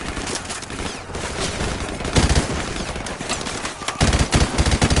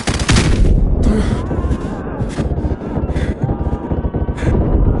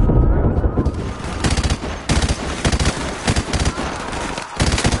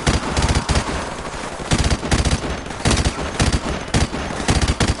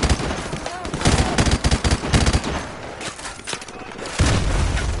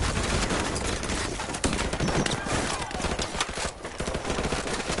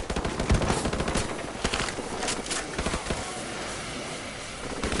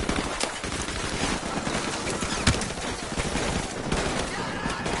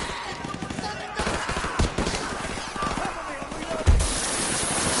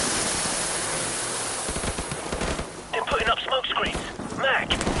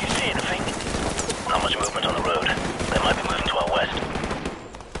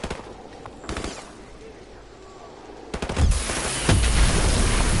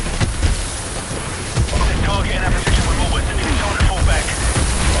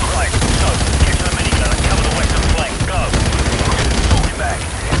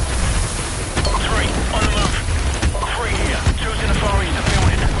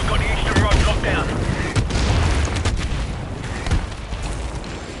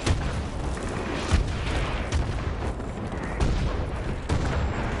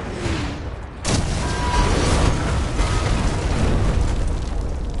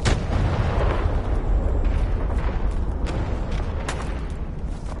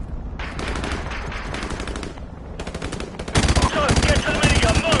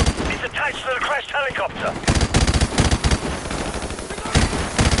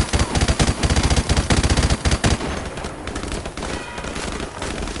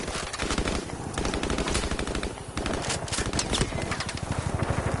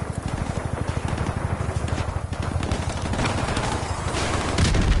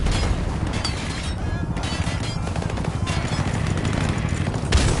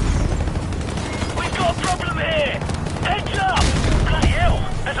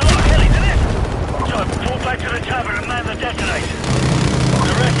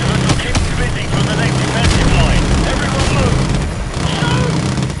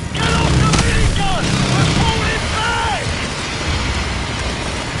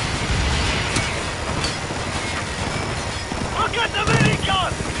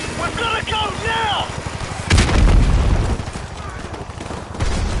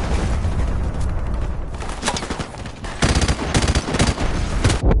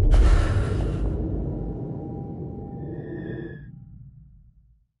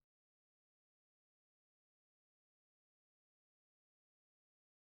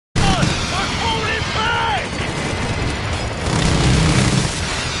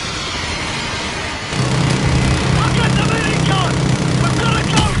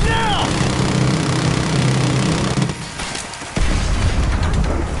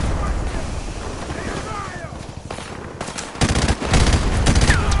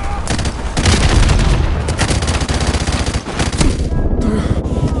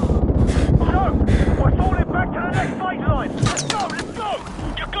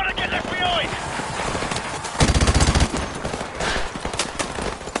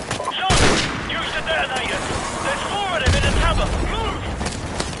detonators! There's 4 of them in the tavern! Move!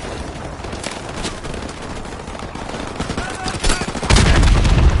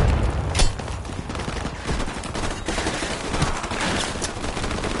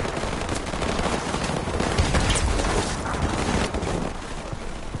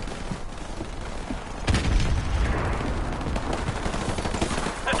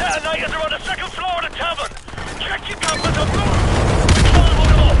 The detonators are on the 2nd floor of the tavern! Check your compass and move! We can't hold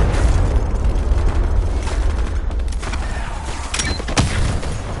them off!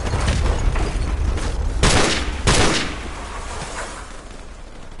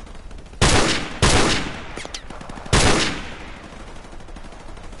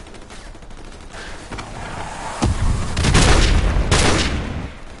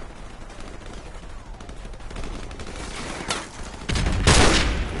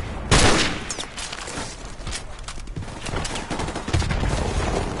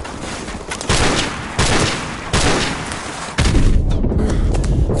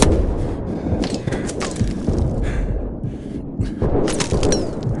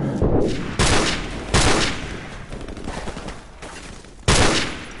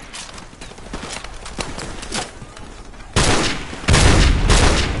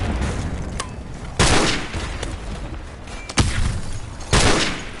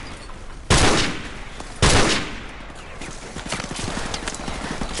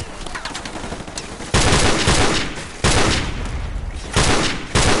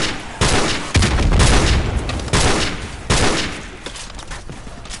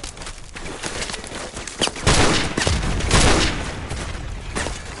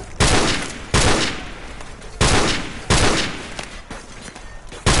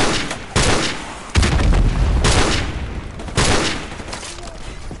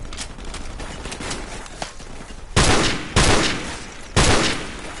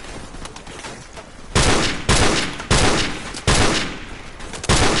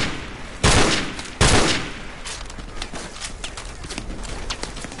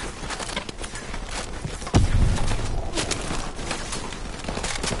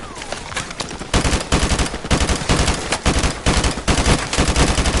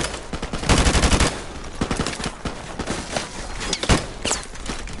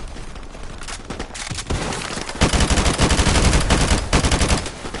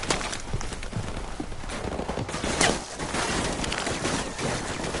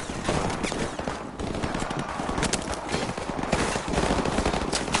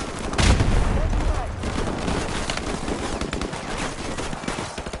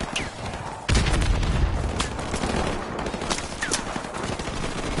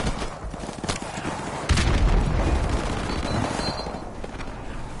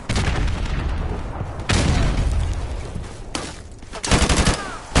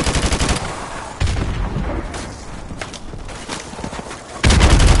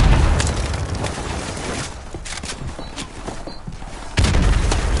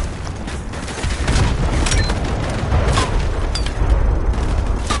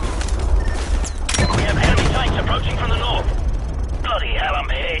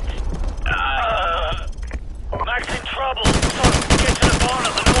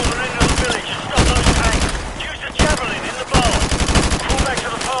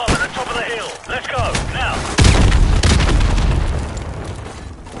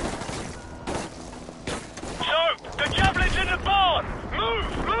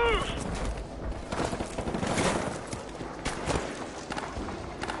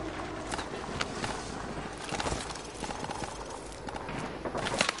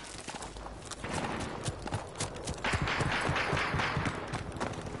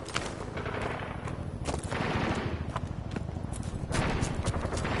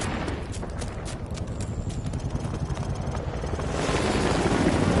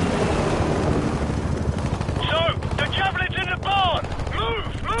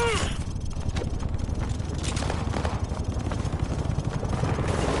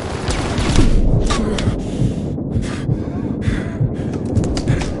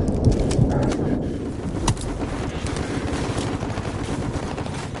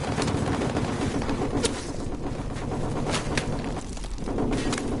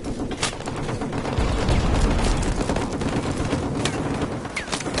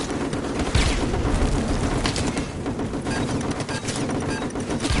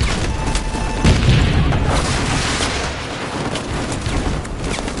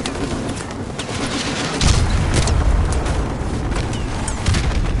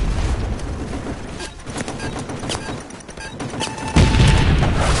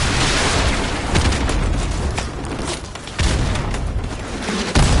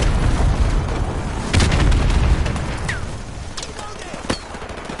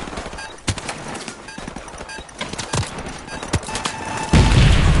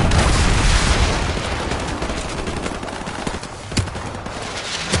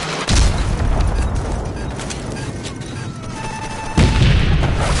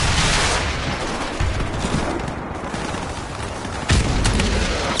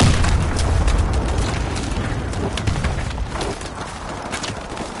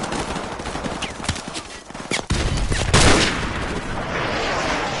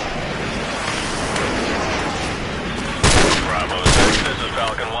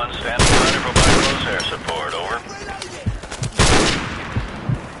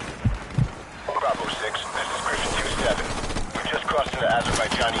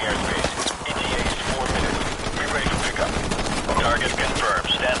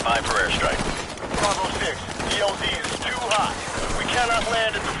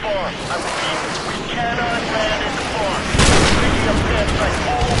 farm. I repeat, we cannot abandon the farm. We're picking up campsites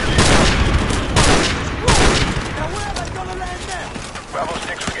all over the city. Now where are they gonna land now? Bravo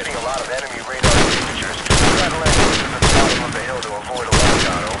 6, we're getting a lot of enemy radar signatures. Try to land closer to the bottom of the hill to avoid a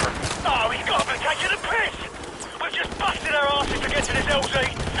lockdown, over. Oh, he's got to be taking a piss! We've just busted our asses to get to this LZ,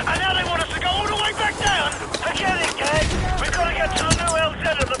 and now they want us to go all the way back down! Forget it, gang! We've got to get to the new LZ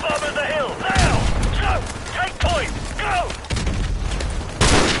at the bottom of the hill, now! So, take point! Go!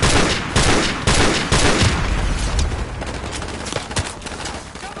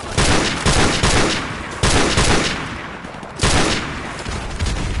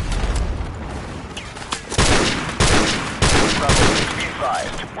 Bravo 6, be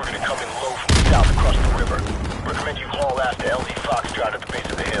advised. We're going to come in low from the south across the river. Recommend you haul ass to LZ Foxtrot at the base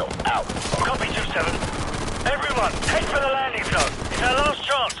of the hill. Out. Copy 2-7. Everyone, head for the landing zone. It's our last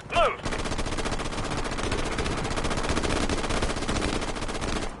chance. Move!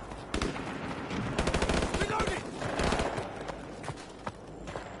 Reloading!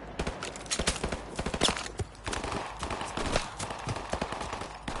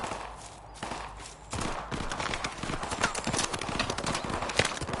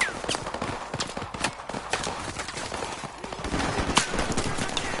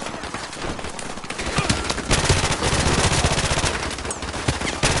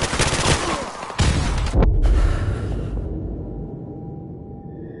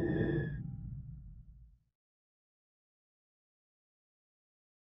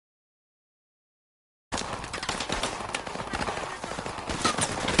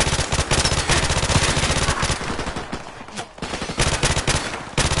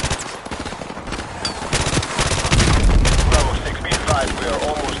 Bravo 6, be advised. We are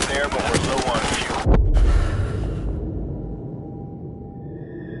almost there, but we're low on fuel.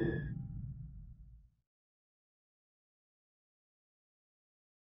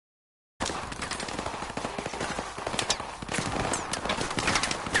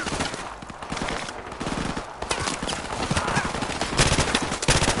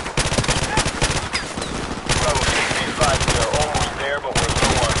 Bravo 6, be advised. We are almost there, but we're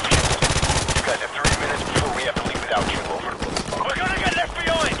low on fuel. You guys have 3 minutes before we have to leave without you, over. We're gonna get left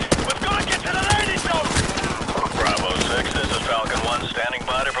behind! We've got to get to the landing zone! Bravo 6, this is Falcon 1, standing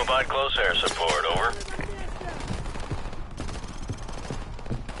by to provide close air support, over.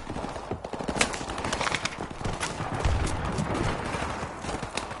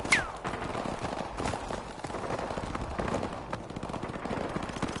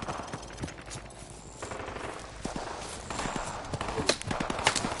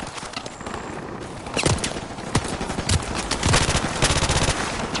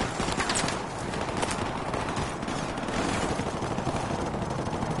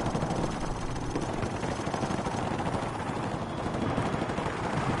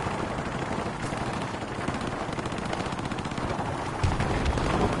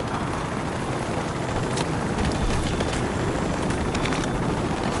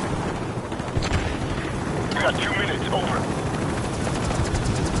 We got 2 minutes, over.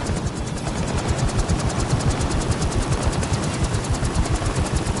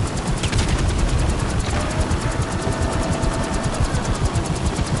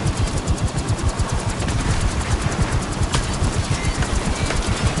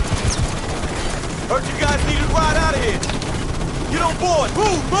 Heard you guys need a ride out of here. Get on board.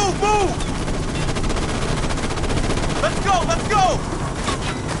 Move, move, move. Let's go, let's go.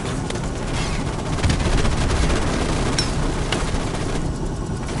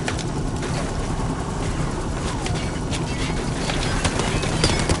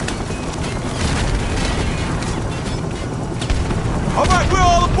 All right, we're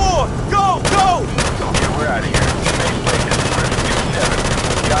all aboard. Go, go. Okay, we're out of here. Base plate is for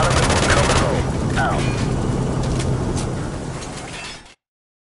 2-7. Got him and we're coming home. Out.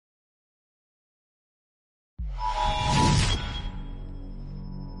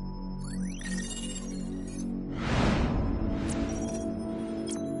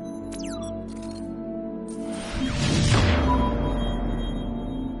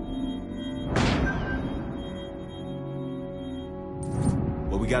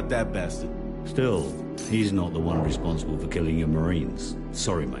 Well, we got that bastard. Still, he's not the one responsible for killing your Marines.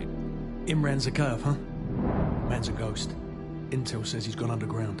 Sorry, mate. Imran's a curve, huh? Man's a ghost. Intel says he's gone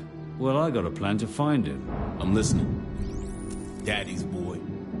underground. Well, I got a plan to find him. I'm listening. Daddy's boy.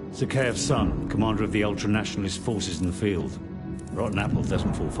 Zakhaev's son, commander of the ultra-nationalist forces in the field. Rotten apple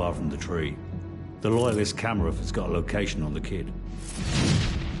doesn't fall far from the tree. The loyalist camera has got a location on the kid.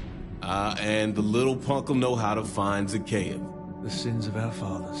 And the little punk'll know how to find Zakhaev. The sins of our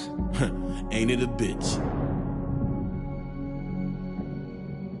fathers. Ain't it a bitch?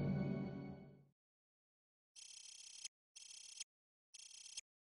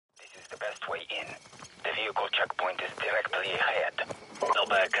 way in. The vehicle checkpoint is directly ahead. Not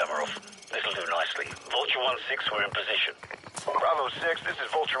bad, Kamarov. This'll do nicely. Vulture 1-6, we're in position. Bravo 6, this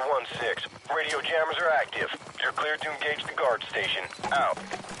is Vulture 1-6. Radio jammers are active. You're cleared to engage the guard station. Out.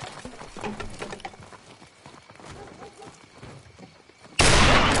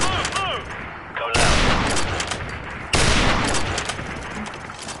 Go loud.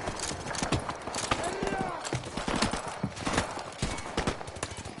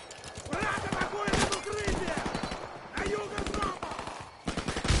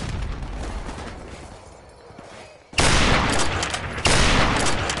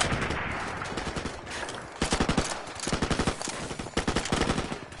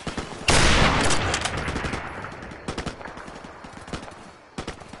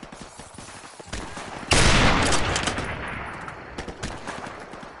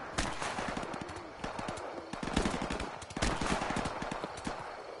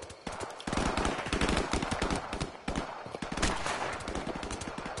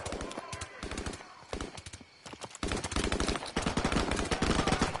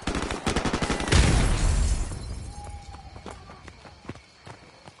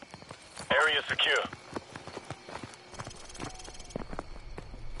 Area secure.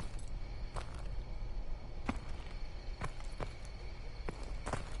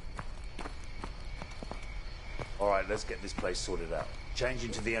 All right, let's get this place sorted out. Change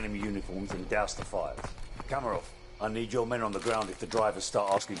into the enemy uniforms and douse the fires. Kamarov, I need your men on the ground if the drivers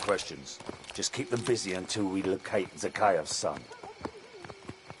start asking questions. Just keep them busy until we locate Zakayev's son.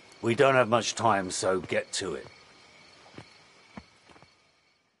 We don't have much time, so get to it.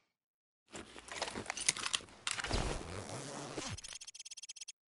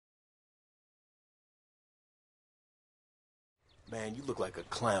 Man, you look like a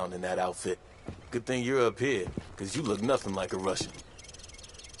clown in that outfit. Good thing you're up here, because you look nothing like a Russian.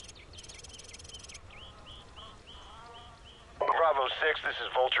 Bravo 6, this is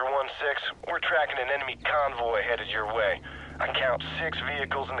Vulture 1-6. We're tracking an enemy convoy headed your way. I count 6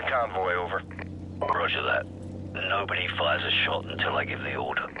 vehicles in the convoy, over. Roger that. Nobody fires a shot until I give the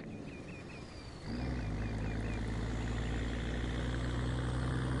order.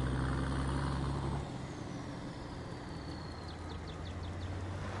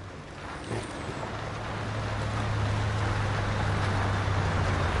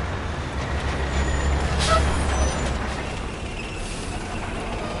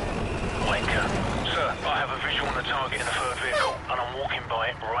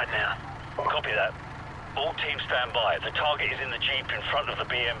 Stand by. The target is in the Jeep in front of the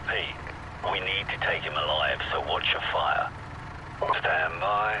BMP. We need to take him alive, so watch your fire. Stand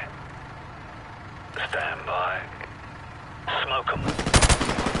by. Stand by. Smoke him.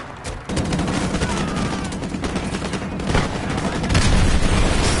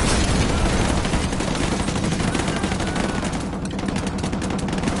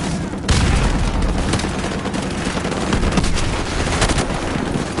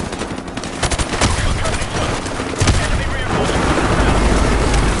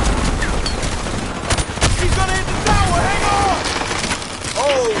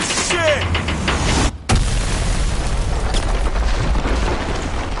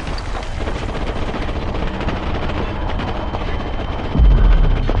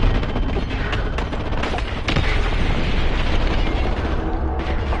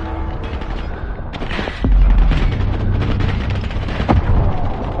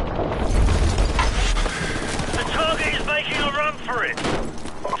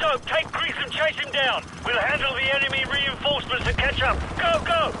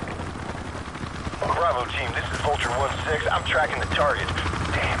 Bravo team, this is Vulture 1-6. I'm tracking the target.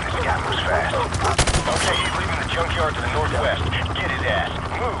 Damn, this guy moves fast. Okay, he's leaving the junkyard to the northwest. Get his ass.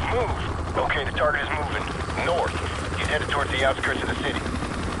 Move. Okay, the target is moving north. He's headed towards the outskirts of the city.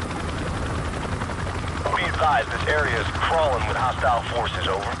 Be advised, this area is crawling with hostile forces,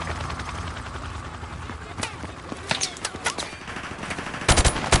 over.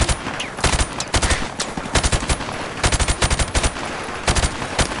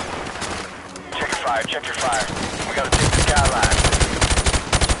 Check your fire. We gotta take the skyline.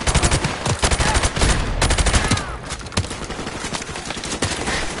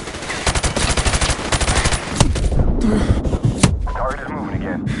 Target is moving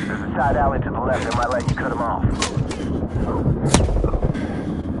again. There's a side alley to the left that might let you cut him off.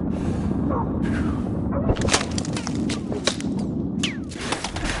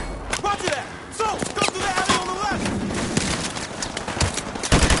 Roger that! So, go to the alley on the left!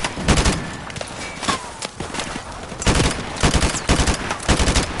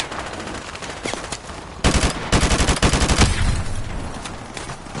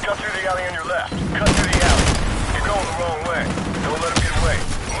 left. Cut through the alley. You're going the wrong way. Don't let him get away.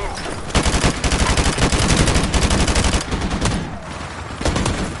 Move.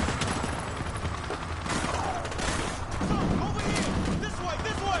 Over here! This way!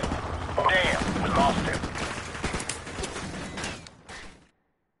 This way! Damn, we lost him.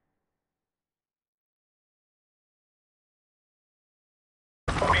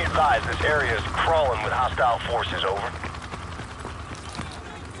 Be advised, this area is crawling with hostile forces, over.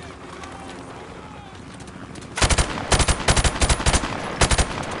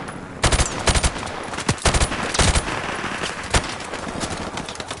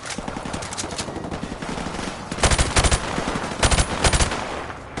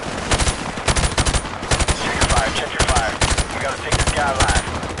 Check your fire. We gotta take this guy alive.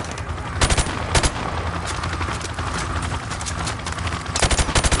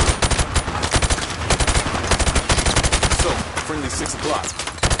 So, friendly 6 o'clock.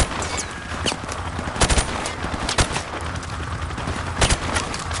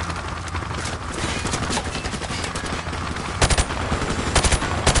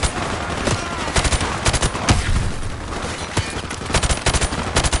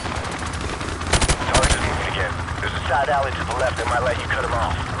 Target is moving again. There's a side alley to the left that might let you cut him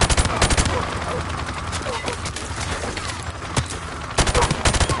off.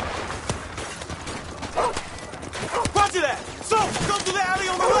 Roger that! So, go through the alley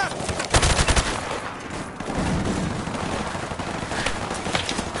on the left!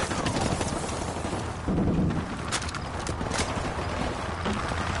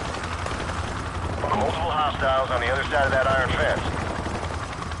 Multiple hostiles on the other side of that iron fence.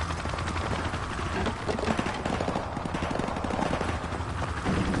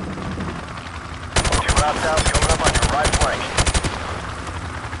 Two hostiles coming up on your right flank.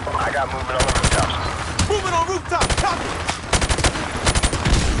 I got movement on the rooftops. Moving on rooftop! Copy!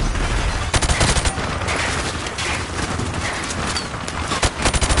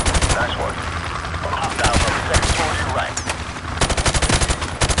 Nice one. Hostiles on the second floor to your right.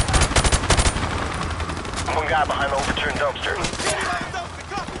 One guy behind the overturned dumpster.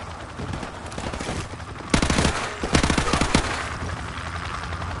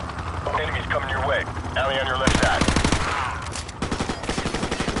 Enemies coming your way. Alley on your left side.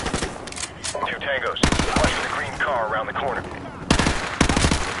 Two tangos. Watch for the green car around the corner.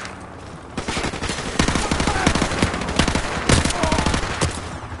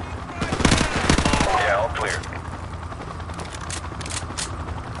 Yeah, all clear.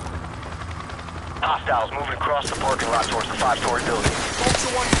 Hostiles moving across the parking lot towards the 5-story building. Ultra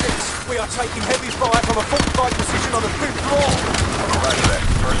 1-6, we are taking heavy fire from a fortified position on the 5th floor. Roger that.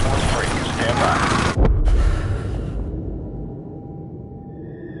 First one's free. Stand by.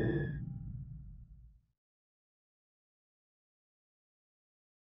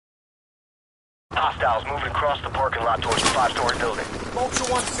 Hostiles moving across the parking lot towards the 5-story building. Ultra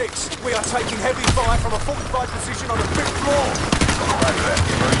 1-6, we are taking heavy fire from a fortified position on the 5th floor. Roger that.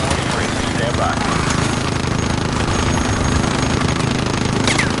 First one's free. Stand by.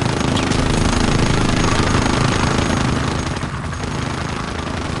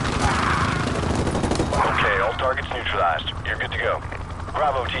 Okay, all targets neutralized. You're good to go.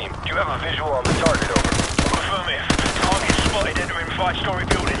 Bravo team, do you have a visual on the target, over? Affirmative. Target spotted entering 5-story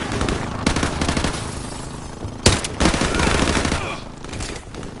building.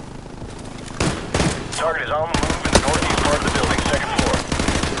 Target is on the move in the northeast part of the building, second floor.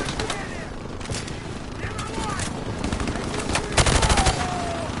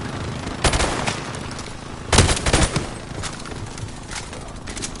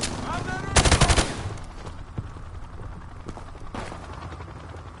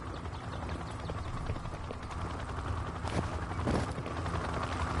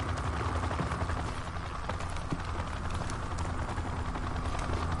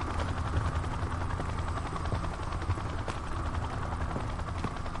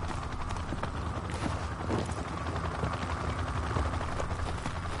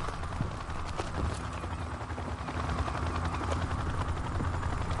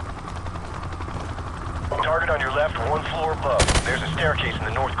 Target on your left, one floor above. There's a staircase in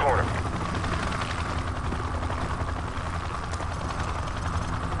the north corner.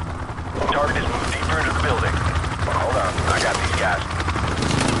 Target is moved deeper into the building. Hold on, I got these guys.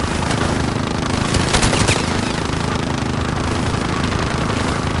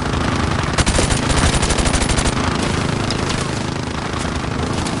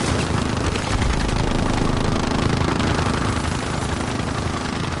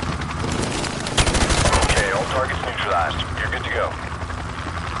 Target's neutralized. You're good to go.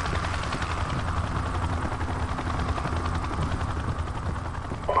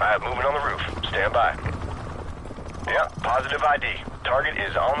 Alright, moving on the roof. Stand by. Yeah, positive ID. Target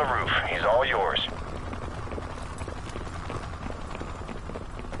is on the roof. He's all yours.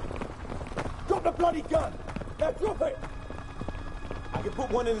 Drop the bloody gun! Now drop it! I can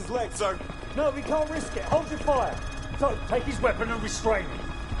put one in his leg, sir. No, we can't risk it. Hold your fire. So, take his weapon and restrain him.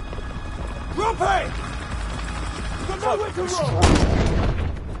 Drop it! You've got nowhere to run!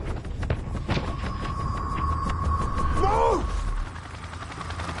 Move!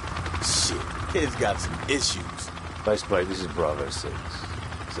 Shit, kid's got some issues. Faceplate, this is Bravo 6.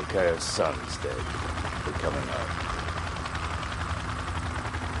 Zakayo's son is dead. We're coming home.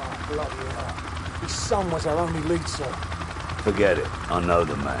 Oh, bloody hell. His son was our only lead, sir. Forget it. I know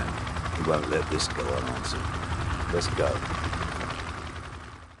the man. He won't let this go unanswered. Let's go.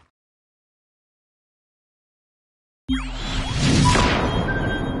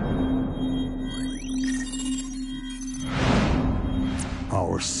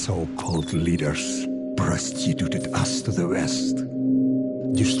 Our so-called leaders prostituted us to the West,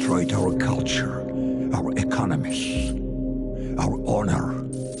 destroyed our culture, our economies, our honor.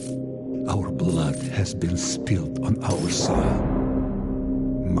 Our blood has been spilled on our soil.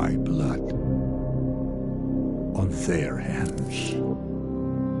 My blood on their hands.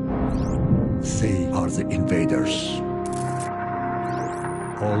 They are the invaders.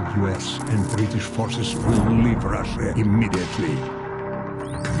 All US and British forces will leave Russia immediately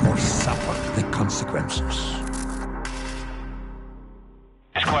or suffer the consequences.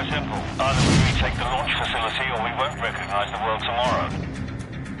 It's quite simple. Either we retake the launch facility or we won't recognize the world tomorrow.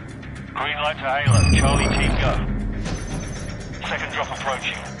 Green light to Halo. Charlie team, go. Second drop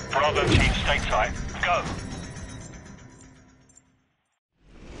approaching. Bravo team, stay tight. Go.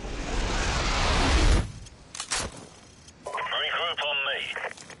 Regroup on me.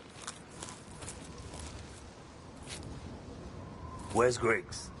 Where's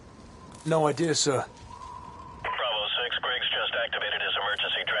Griggs? No idea, sir. Bravo 6, Griggs just activated his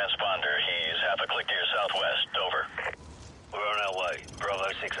emergency transponder. He's half a click to your southwest. Over. We're on our way.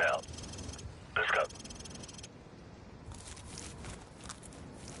 Bravo 6 out. Let's go.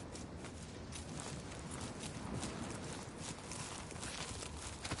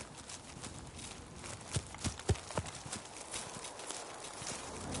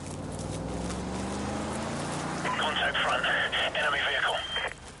 Contact front. Enemy vehicle.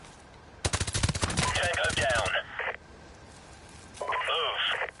 Tango down. Move.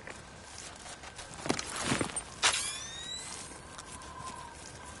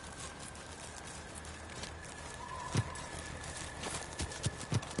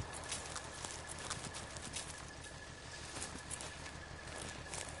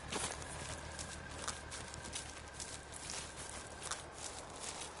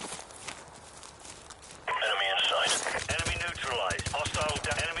 Enemy in sight. Enemy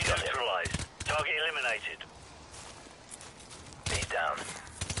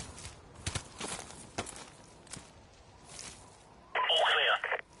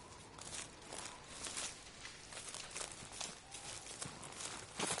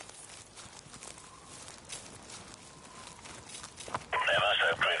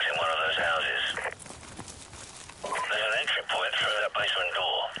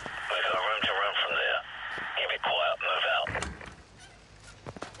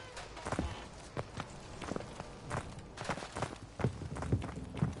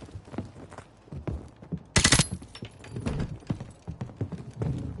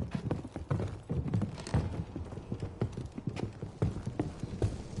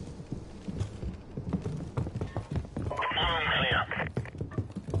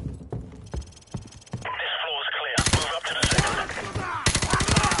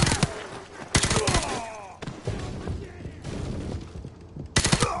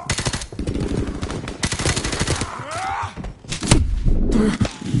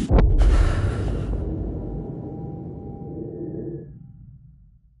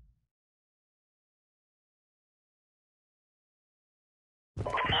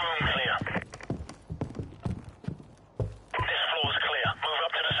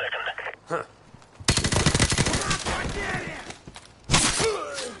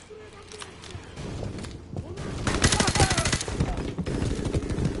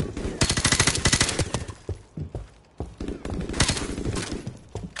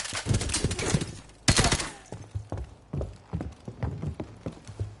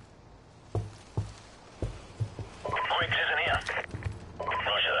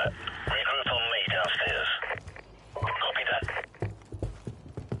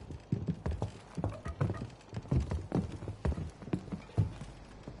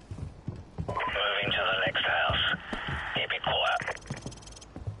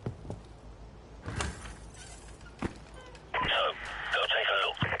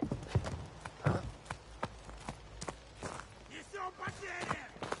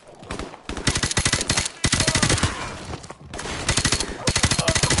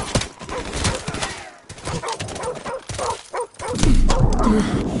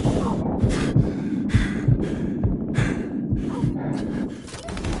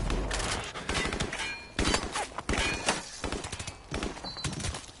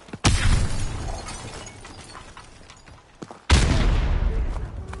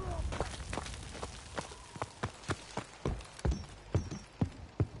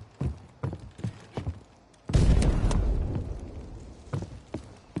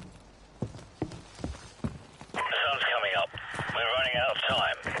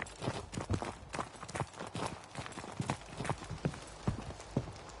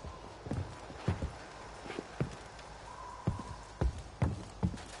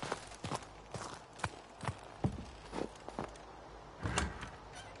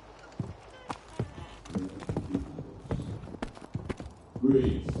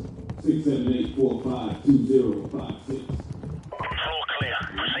Briggs, 678-45-2056. Floor clear.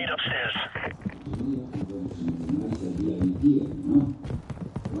 Proceed upstairs.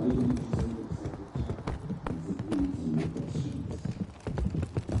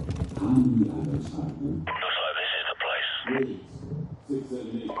 Looks like this is the place.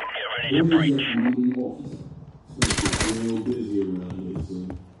 Get ready to breach. Real busy around here, so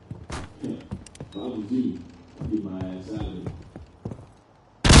if I was you, I'd get my ass out of here.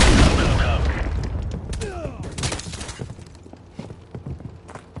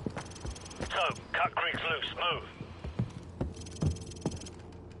 So, cut Griggs loose. Move.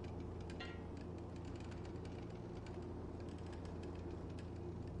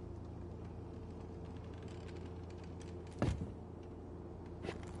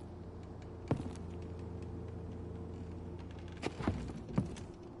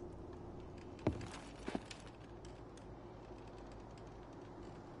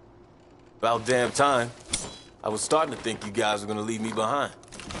 About damn time. I was starting to think you guys were gonna leave me behind.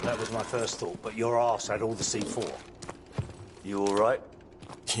 That was my first thought, but your ass had all the C4. You all right?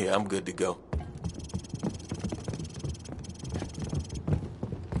 Yeah, I'm good to go. We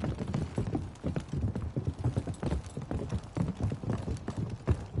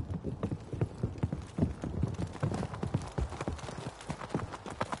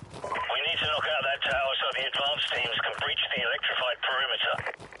need to knock out that tower so the advanced teams can breach the electrified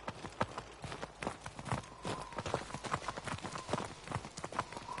perimeter.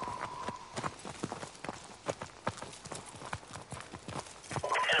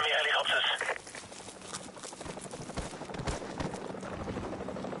 Enemy helicopters.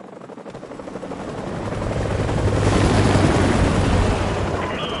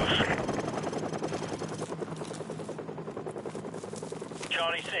 Move.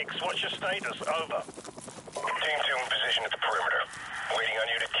 Charlie 6, what's your status? Over. Team 2 in position at the perimeter. Waiting on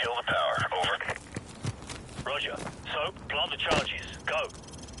you to kill the power. Over. Roger. So, plant the charges. Go.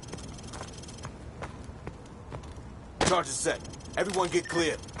 Charge is set. Everyone get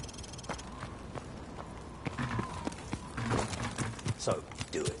clear. So,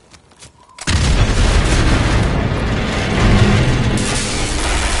 do it.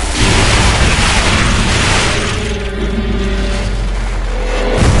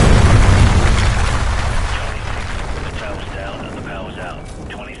 The tower's down and the power's out.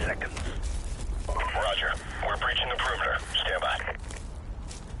 20 seconds. Roger. We're breaching the perimeter. Stand by.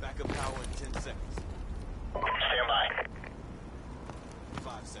 Backup power in 10 seconds. Stand by.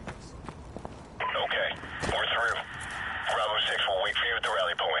 5 seconds. Okay. We're through. Bravo 6 will wait for you at the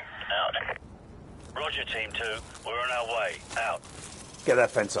rally point. Out. Roger, Team 2. We're on our way. Out. Get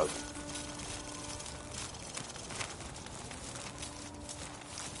that fence open.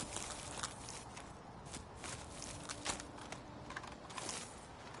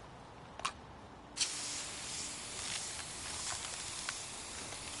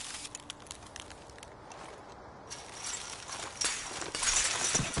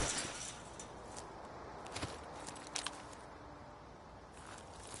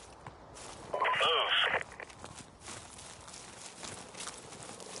 Move.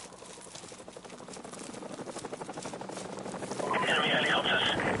 Enemy helicopters.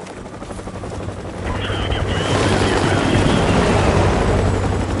 Trying to get real busy around here.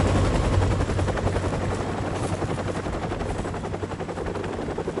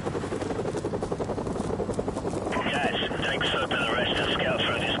 Guys, take Soap and the rest and scout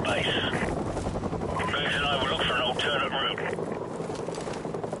through this base. Briggs and I will look for an alternate route.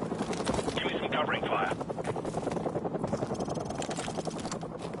 Give me some covering fire.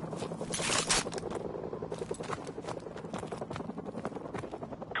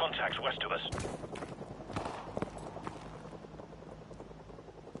 Contacts west of us.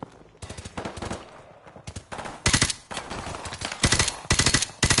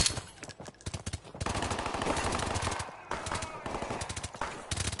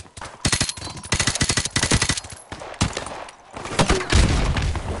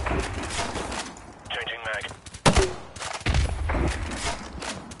 Changing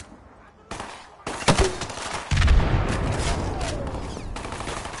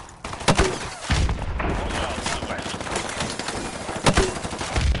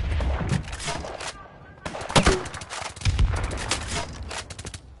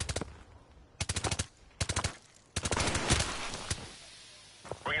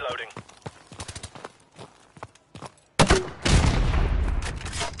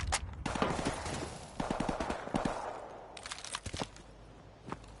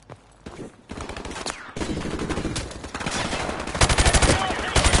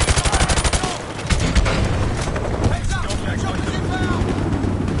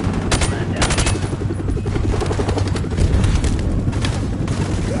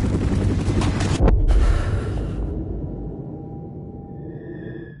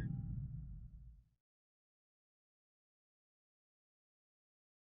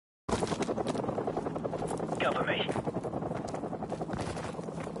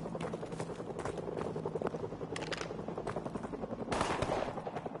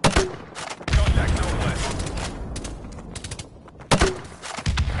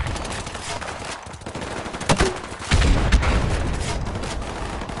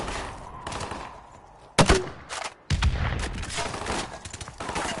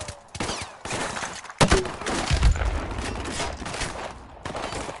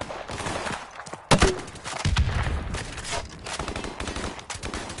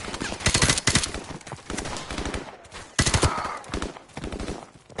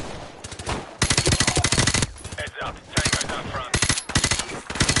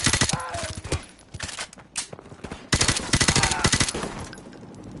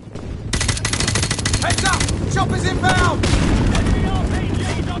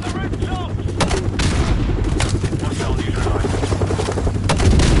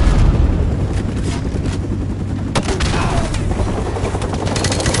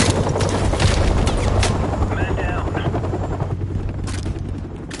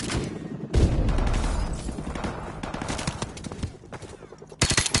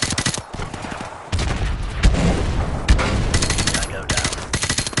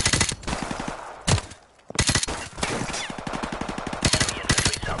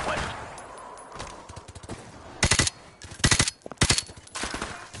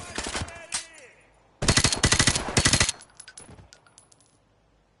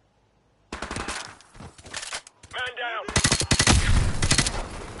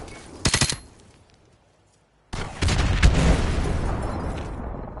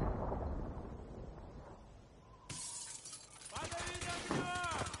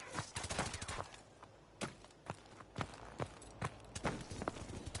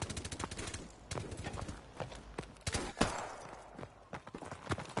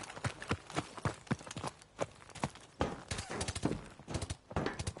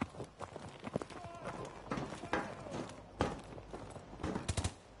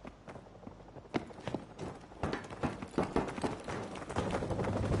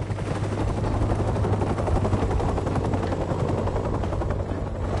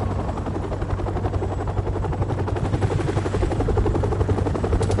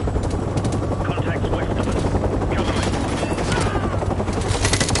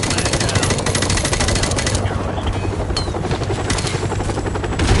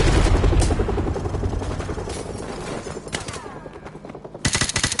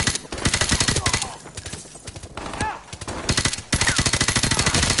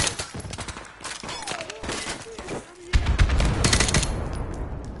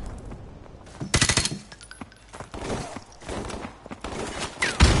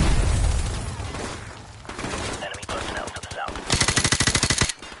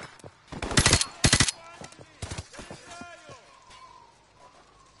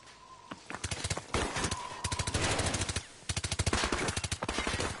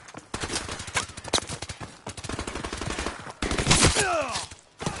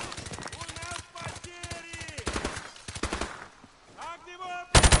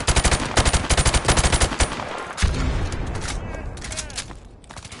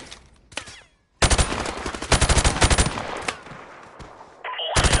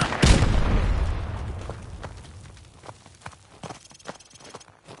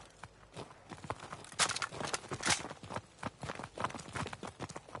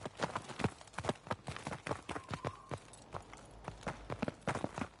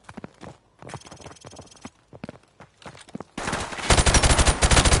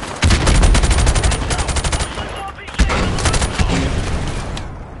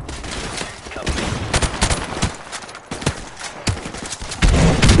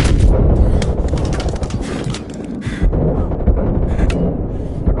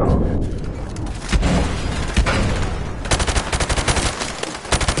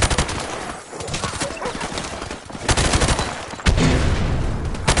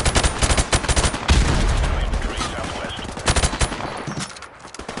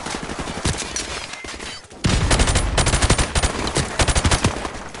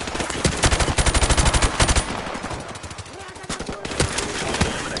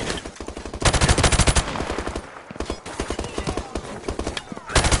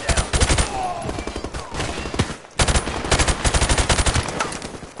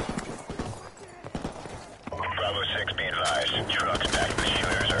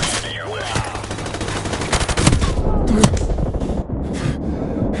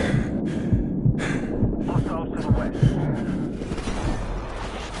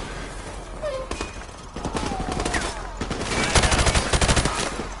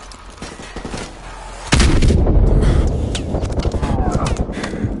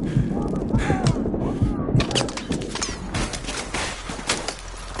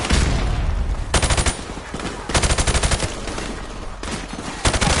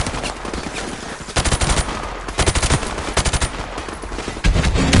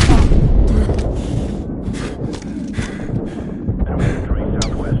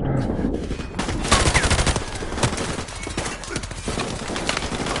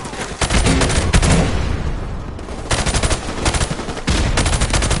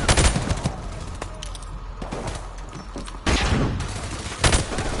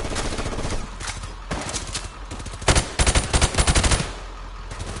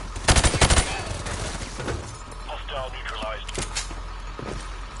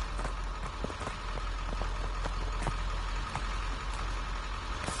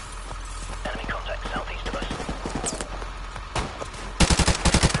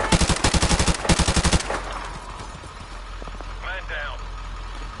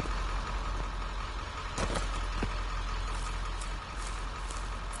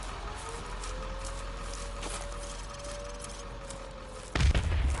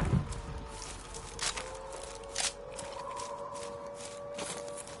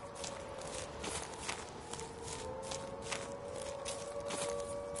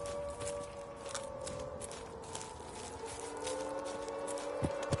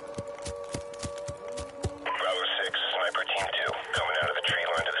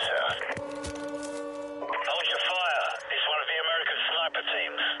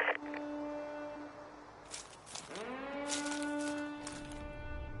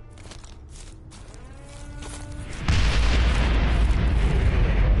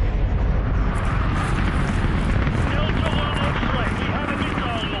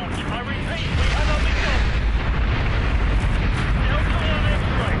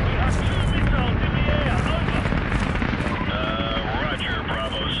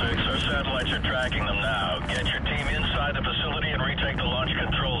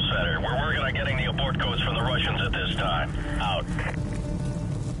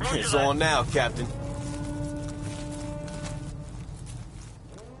It's on now, Captain.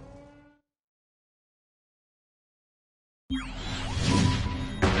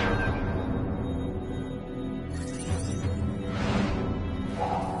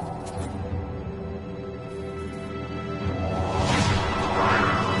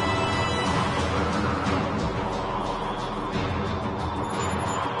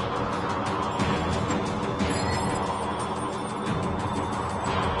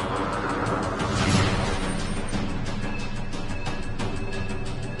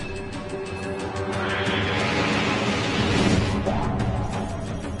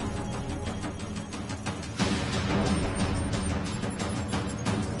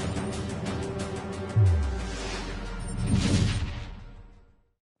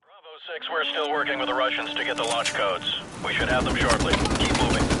 We're still working with the Russians to get the launch codes. We should have them shortly. Keep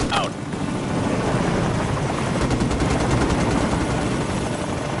moving. Out.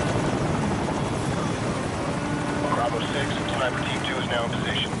 Bravo 6, Sniper Team 2 is now in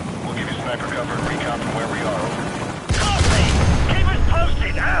position. We'll give you sniper cover and recon from where we are. Over. Copy! Keep us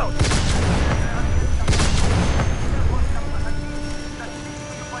posted! Out!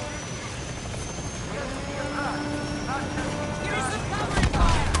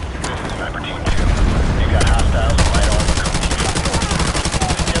 Sniper Team 2, you got hostiles and light armor coming to you.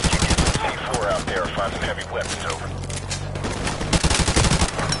 Suggest you get some C4 out there or find some heavy weapons. Over.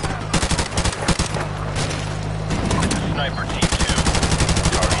 Sniper Team 2,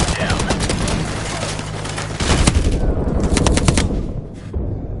 target down.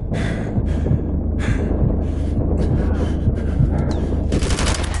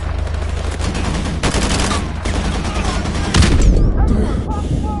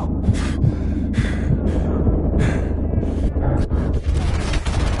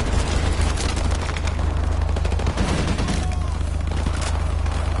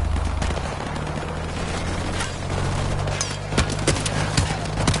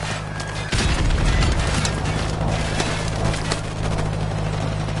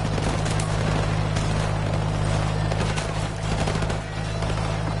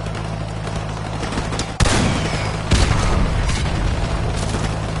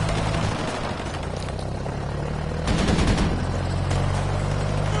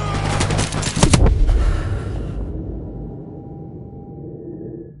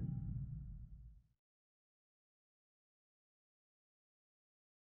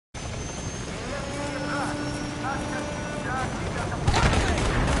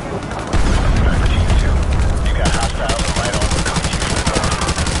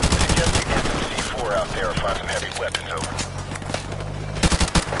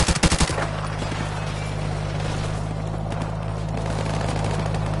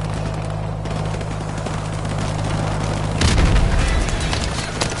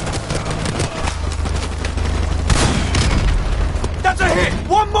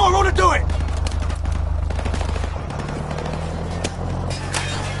 One more ought to do it!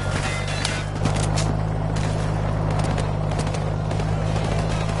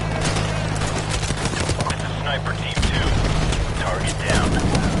 Sniper Team 2, target down.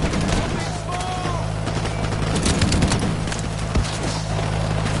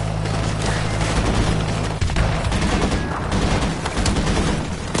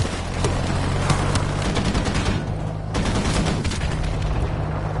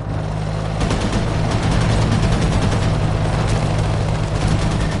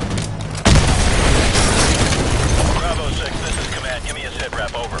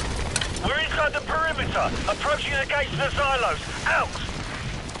 Approaching the gates of the silos. Out!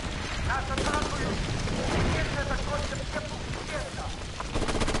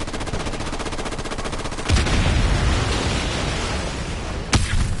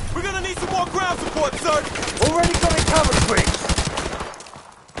 We're gonna need some more ground support, sir! Already got it covered, Briggs!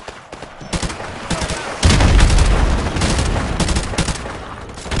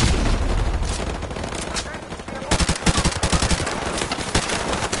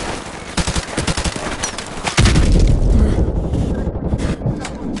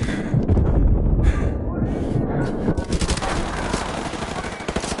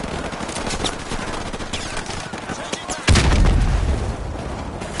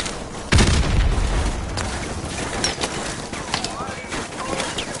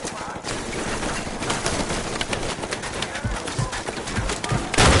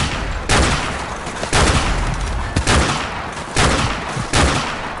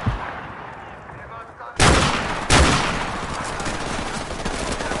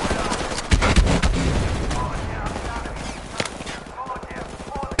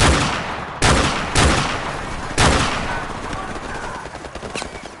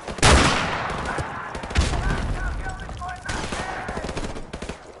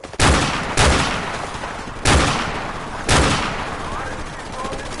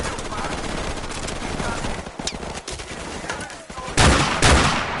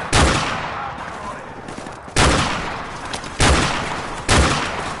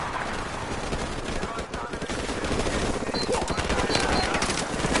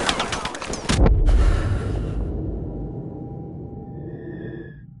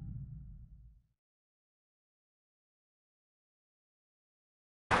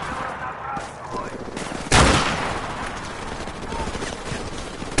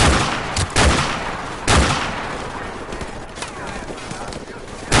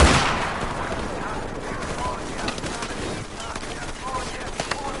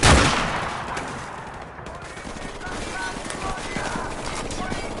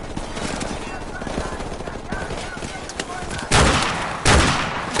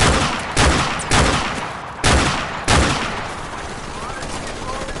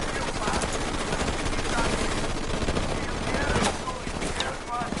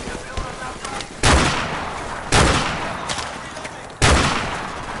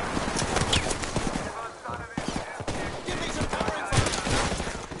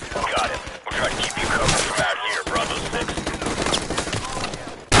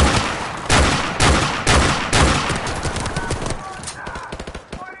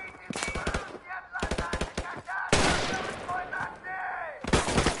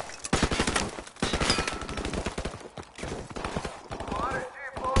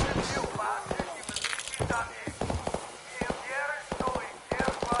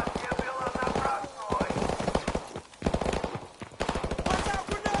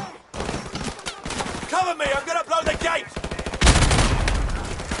 Cover me! I'm gonna blow the gate!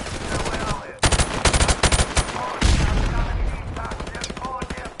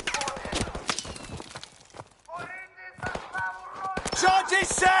 Charge is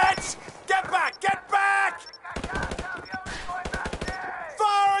set! Get back! Get back!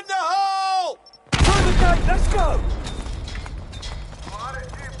 Fire in the hole! Through the gate! Let's go!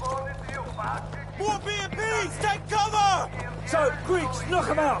 More BMPs! Take cover! So, Greeks, knock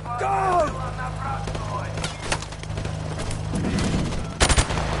them out! Go!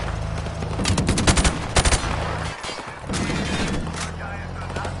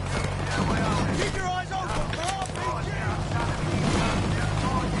 Keep your eyes open for RPG!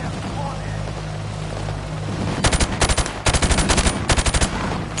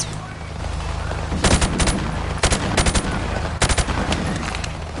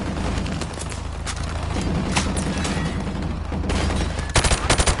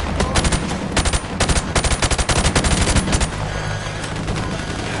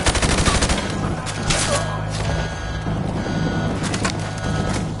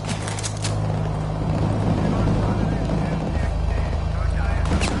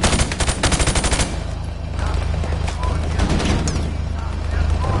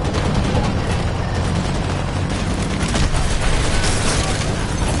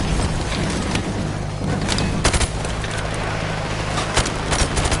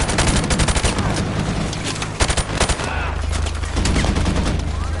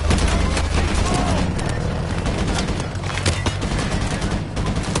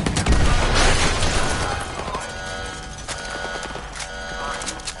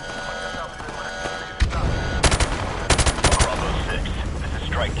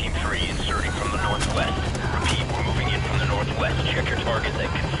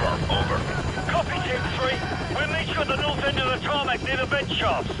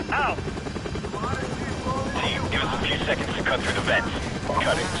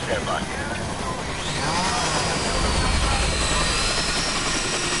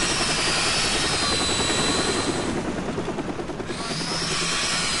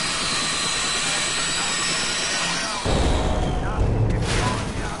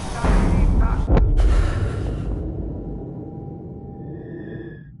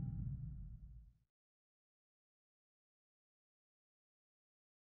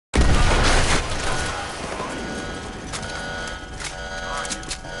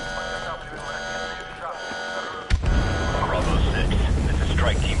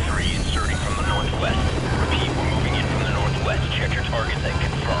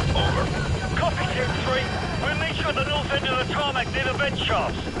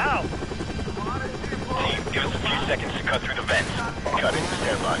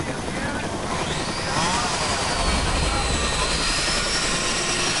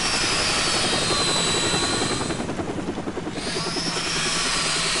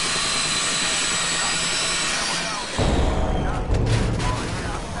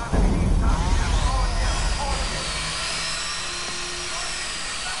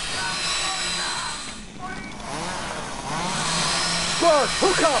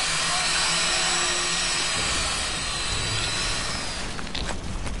 Hook up!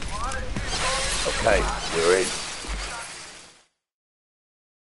 Okay, we're in.